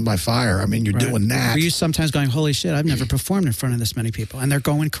baptism by fire. I mean, you're doing that. Were you sometimes going, holy shit, I've never performed in front of this many people, and they're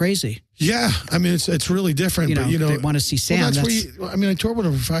going crazy? Yeah, I mean it's really different. But they want to see Sam. Well, I toured with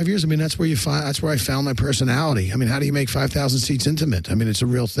him for 5 years. I mean, that's where I found my personality. I mean, how do you make 5,000 seats intimate? I mean, it's a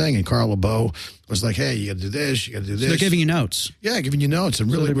real thing. And Carl LeBeau was like, hey, you got to do this, you got to do this. So they're giving you notes. Yeah, giving you notes,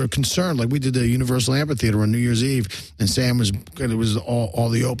 and really we're concerned. Like we did the Universal Amphitheater on New Year's Eve, and Sam was all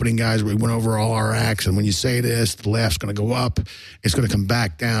the opening guys. We went over all our acts, and when you say this, the laugh's going to go up, it's going to come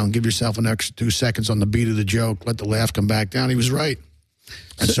back down. Give yourself an extra 2 seconds on the beat of the joke. Let the laugh come back down. He was right.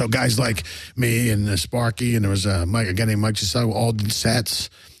 And so guys like me and Sparky, and there was a guy named Mike Giselle, all did sets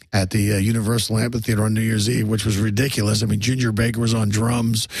at the Universal Amphitheater on New Year's Eve, which was ridiculous. I mean, Ginger Baker was on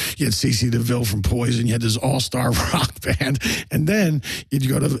drums. You had CeCe DeVille from Poison. You had this all-star rock band. And then you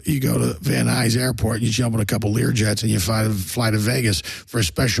go to Van Nuys Airport, and you jump on a couple Learjets, and you fly to Vegas for a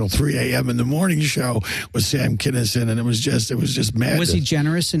special 3 a.m. in the morning show with Sam Kinison, and it was just madness. Was he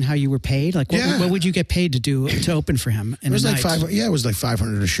generous in how you were paid? Like, what would you get paid to open for him in it was a like night? it was like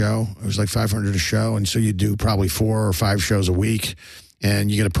 $500 a show. It was like $500 a show, and so you do probably 4 or 5 shows a week.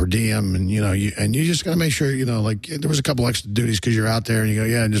 And you get a per diem, and you just got to make sure, like there was a couple extra duties because you're out there, and you go,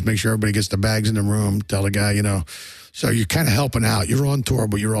 and just make sure everybody gets the bags in the room. Tell the guy, so you're kind of helping out. You're on tour,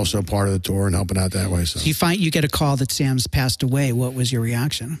 but you're also part of the tour and helping out that way. So you get a call that Sam's passed away. What was your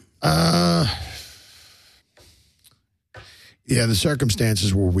reaction? Yeah, the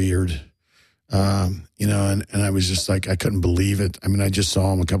circumstances were weird. And I was just like, I couldn't believe it. I mean, I just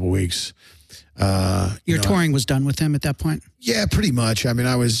saw him a couple weeks. Your touring was done with him at that point? Yeah, pretty much. I mean,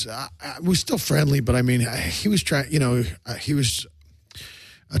 I was still friendly, but I mean, he was trying, he was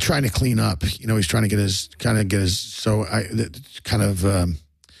trying to clean up. He's trying to get his,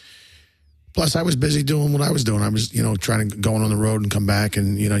 plus I was busy doing what I was doing. I was, trying to going on the road and come back,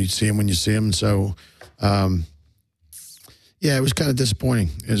 and, you'd see him when you see him. So, yeah, it was kind of disappointing.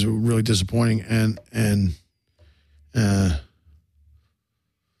 It was really disappointing. And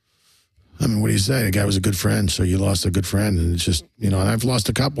I mean, what do you say? The guy was a good friend, so you lost a good friend. And it's just, and I've lost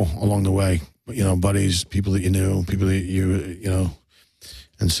a couple along the way, buddies, people that you knew, people that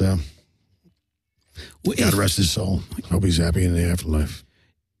and so. God rest his soul. Hope he's happy in the afterlife.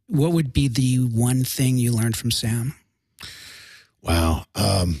 What would be the one thing you learned from Sam? Wow.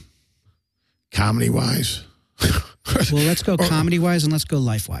 Comedy-wise? Well, let's go comedy-wise and let's go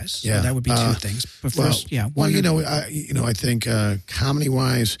life-wise. Yeah. So that would be two things. But first, I think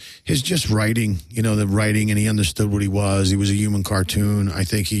comedy-wise, his just writing, the writing, and he understood what he was. He was a human cartoon. I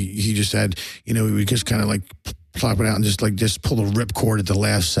think he just had, he would just kind of like plop it out and just pull the ripcord at the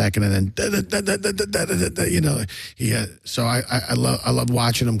last second, and then So I love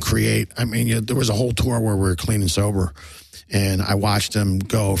watching him create. I mean, there was a whole tour where we were clean and sober. And I watched him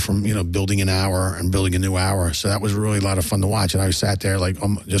go from, building an hour and building a new hour. So that was really a lot of fun to watch. And I sat there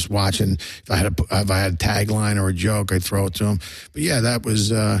just watching. If I had a tagline or a joke, I'd throw it to him. But yeah, that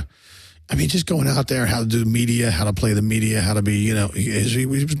was, just going out there, how to do media, how to play the media, how to be, he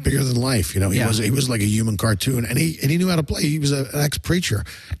was bigger than life. He was like a human cartoon, and he knew how to play. He was an ex-preacher.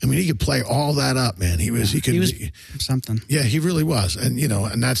 I mean, he could play all that up, man. He was something. Yeah, he really was. And,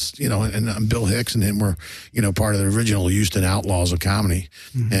 and that's, and Bill Hicks and him were, part of the original Houston Outlaws of comedy.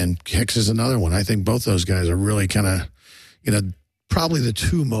 Mm-hmm. And Hicks is another one. I think both those guys are really kind of, probably the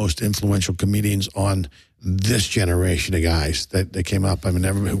two most influential comedians on this generation of guys that came up. I mean,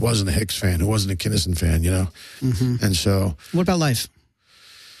 everybody who wasn't a Hicks fan, who wasn't a Kinison fan, Mm-hmm. And so. What about life?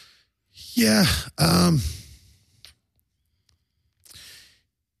 Yeah. I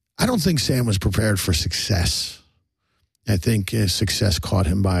don't think Sam was prepared for success. I think success caught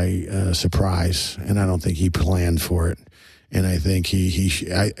him by surprise, and I don't think he planned for it. And I think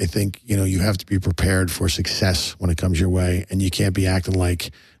I think, you have to be prepared for success when it comes your way, and you can't be acting like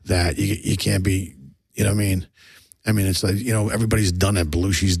that. You can't be, you know what I mean? I mean, it's like, everybody's done it.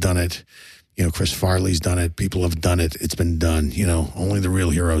 Belushi's done it. Chris Farley's done it. People have done it. It's been done. Only the real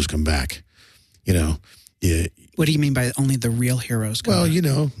heroes come back. Yeah. What do you mean by only the real heroes come back?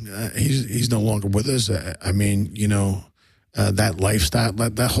 He's no longer with us. I mean, that lifestyle,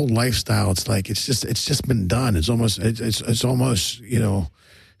 that whole lifestyle, it's like, it's just been done. It's almost, we know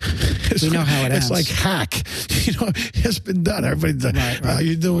how it ends. It's like hack, it's been done. Everybody's done. Right.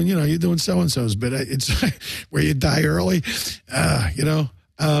 You're doing, you're doing so-and-so's bit. It's like where you die early,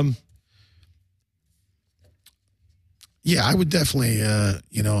 yeah, I would definitely,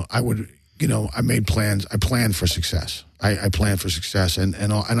 I made plans. I planned for success. I planned for success, and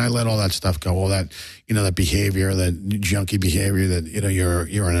I let all that stuff go. All that, that behavior, that junkie behavior, that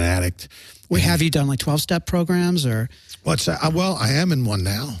you're an addict. Have you done like 12-step programs or? What's that? Well, I am in one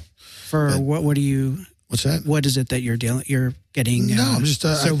now. For what do you? What's that? What is it that you're getting? No, I'm just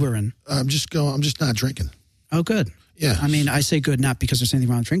sober and. I'm just not drinking. Oh, good. Yeah. I mean, I say good not because there's anything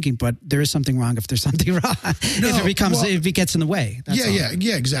wrong with drinking, but there is something wrong if there's something wrong. If it gets in the way. That's all.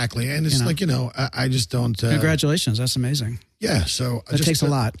 Yeah, exactly. And it's like, I just don't. Congratulations. That's amazing. Yeah. So that takes a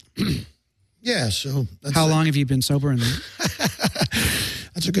lot. Yeah. So how long have you been sober?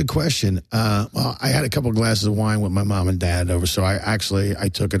 That's a good question. Well, I had a couple of glasses of wine with my mom and dad over. So I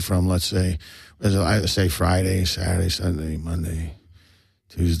took it from, let's say, Friday, Saturday, Sunday, Monday,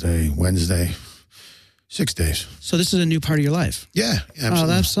 Tuesday, Wednesday. 6 days. So this is a new part of your life. Yeah,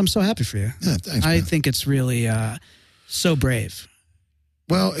 absolutely. Oh, I'm so happy for you. Yeah, thanks. I man. think it's really so brave.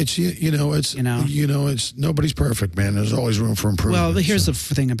 Well, it's it's nobody's perfect, man. There's always room for improvement. Well, here's the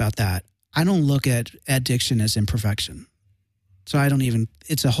thing about that. I don't look at addiction as imperfection. So I don't even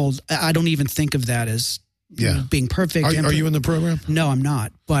think of that as being perfect. Are you in the program? No, I'm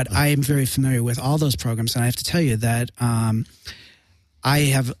not. But I am very familiar with all those programs, and I have to tell you that I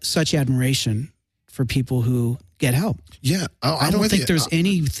have such admiration for people who get help. Yeah. I don't think there's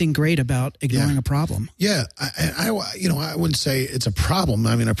anything great about ignoring a problem. Yeah. I wouldn't say it's a problem.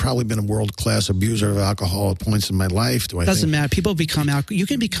 I mean, I've probably been a world-class abuser of alcohol at points in my life. Doesn't matter. People you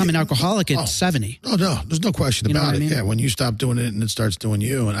can become an alcoholic at 70. Oh, no. There's no question about it. I mean? Yeah. When you stop doing it and it starts doing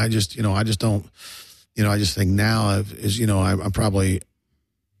you. And I just don't, I just think now is, I'm probably,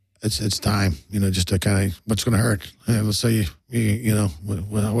 it's time, just to kind of, what's going to hurt? Let's say,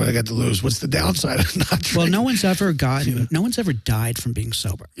 what I got to lose? What's the downside of not drinking? Well, no one's ever died from being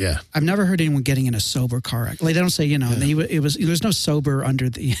sober. Yeah. I've never heard anyone getting in a sober car wreck. Like, they don't say, there's no sober under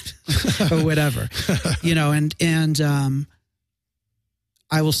the, or whatever, and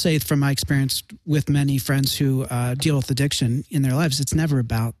I will say from my experience with many friends who deal with addiction in their lives, it's never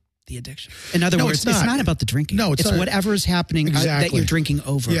about the addiction. In other words, it's not about the drinking. No, it's whatever is happening that you're drinking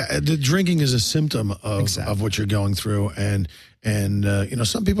over. Yeah, the drinking is a symptom of what you're going through, and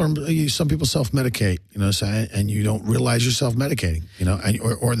some people self-medicate, and you don't realize you're self-medicating,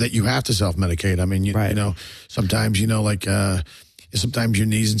 or that you have to self-medicate. I mean, sometimes sometimes your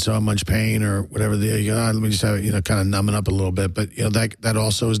knee's in so much pain or whatever. You go, let me just have it, kind of numbing up a little bit. But that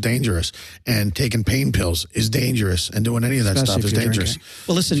also is dangerous. And taking pain pills is dangerous, and doing any of that Especially stuff is if you're dangerous. drinking.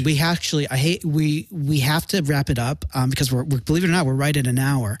 Well, listen, we have to wrap it up because we're believe it or not, we're right at an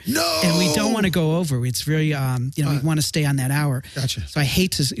hour. No! And we don't want to go over. It's very, we want to stay on that hour. Gotcha. So I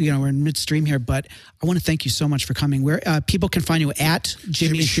hate to, we're in midstream here, but I want to thank you so much for coming. Where people can find you at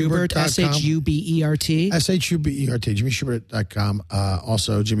Jimmy Shubert, SHUBERT. SHUBERT, JimmyShubert.com.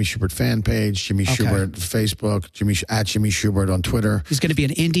 Also, Jimmy Shubert fan page, Jimmy Shubert Facebook, at Jimmy Shubert on Twitter. He's going to be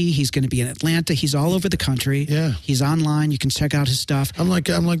in Indy. He's going to be in Atlanta. He's all over the country. Yeah. He's online. You can check out his stuff. I'm like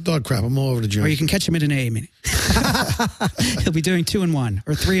dog crap. I'm all over the joint. Or you can catch him at an AA meeting. He'll be doing 2-in-1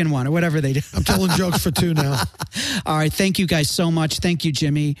 or 3-in-1 or whatever they do. I'm telling jokes for 2 now. All right. Thank you guys so much. Thank you,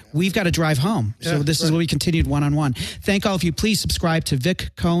 Jimmy. We've got to drive home. So this is what we continued one-on-one. Thank all of you. Please subscribe to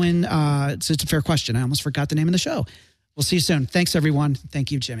Vic Cohen. It's a fair question. I almost forgot the name of the show. We'll see you soon. Thanks, everyone.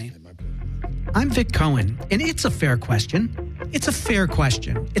 Thank you, Jimmy. I'm Vic Cohen, and it's a fair question. It's a fair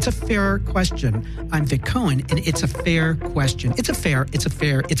question. It's a fair question. I'm Vic Cohen, and it's a fair question. It's a fair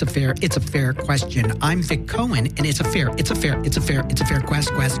question. I'm Vic Cohen, and it's a fair question.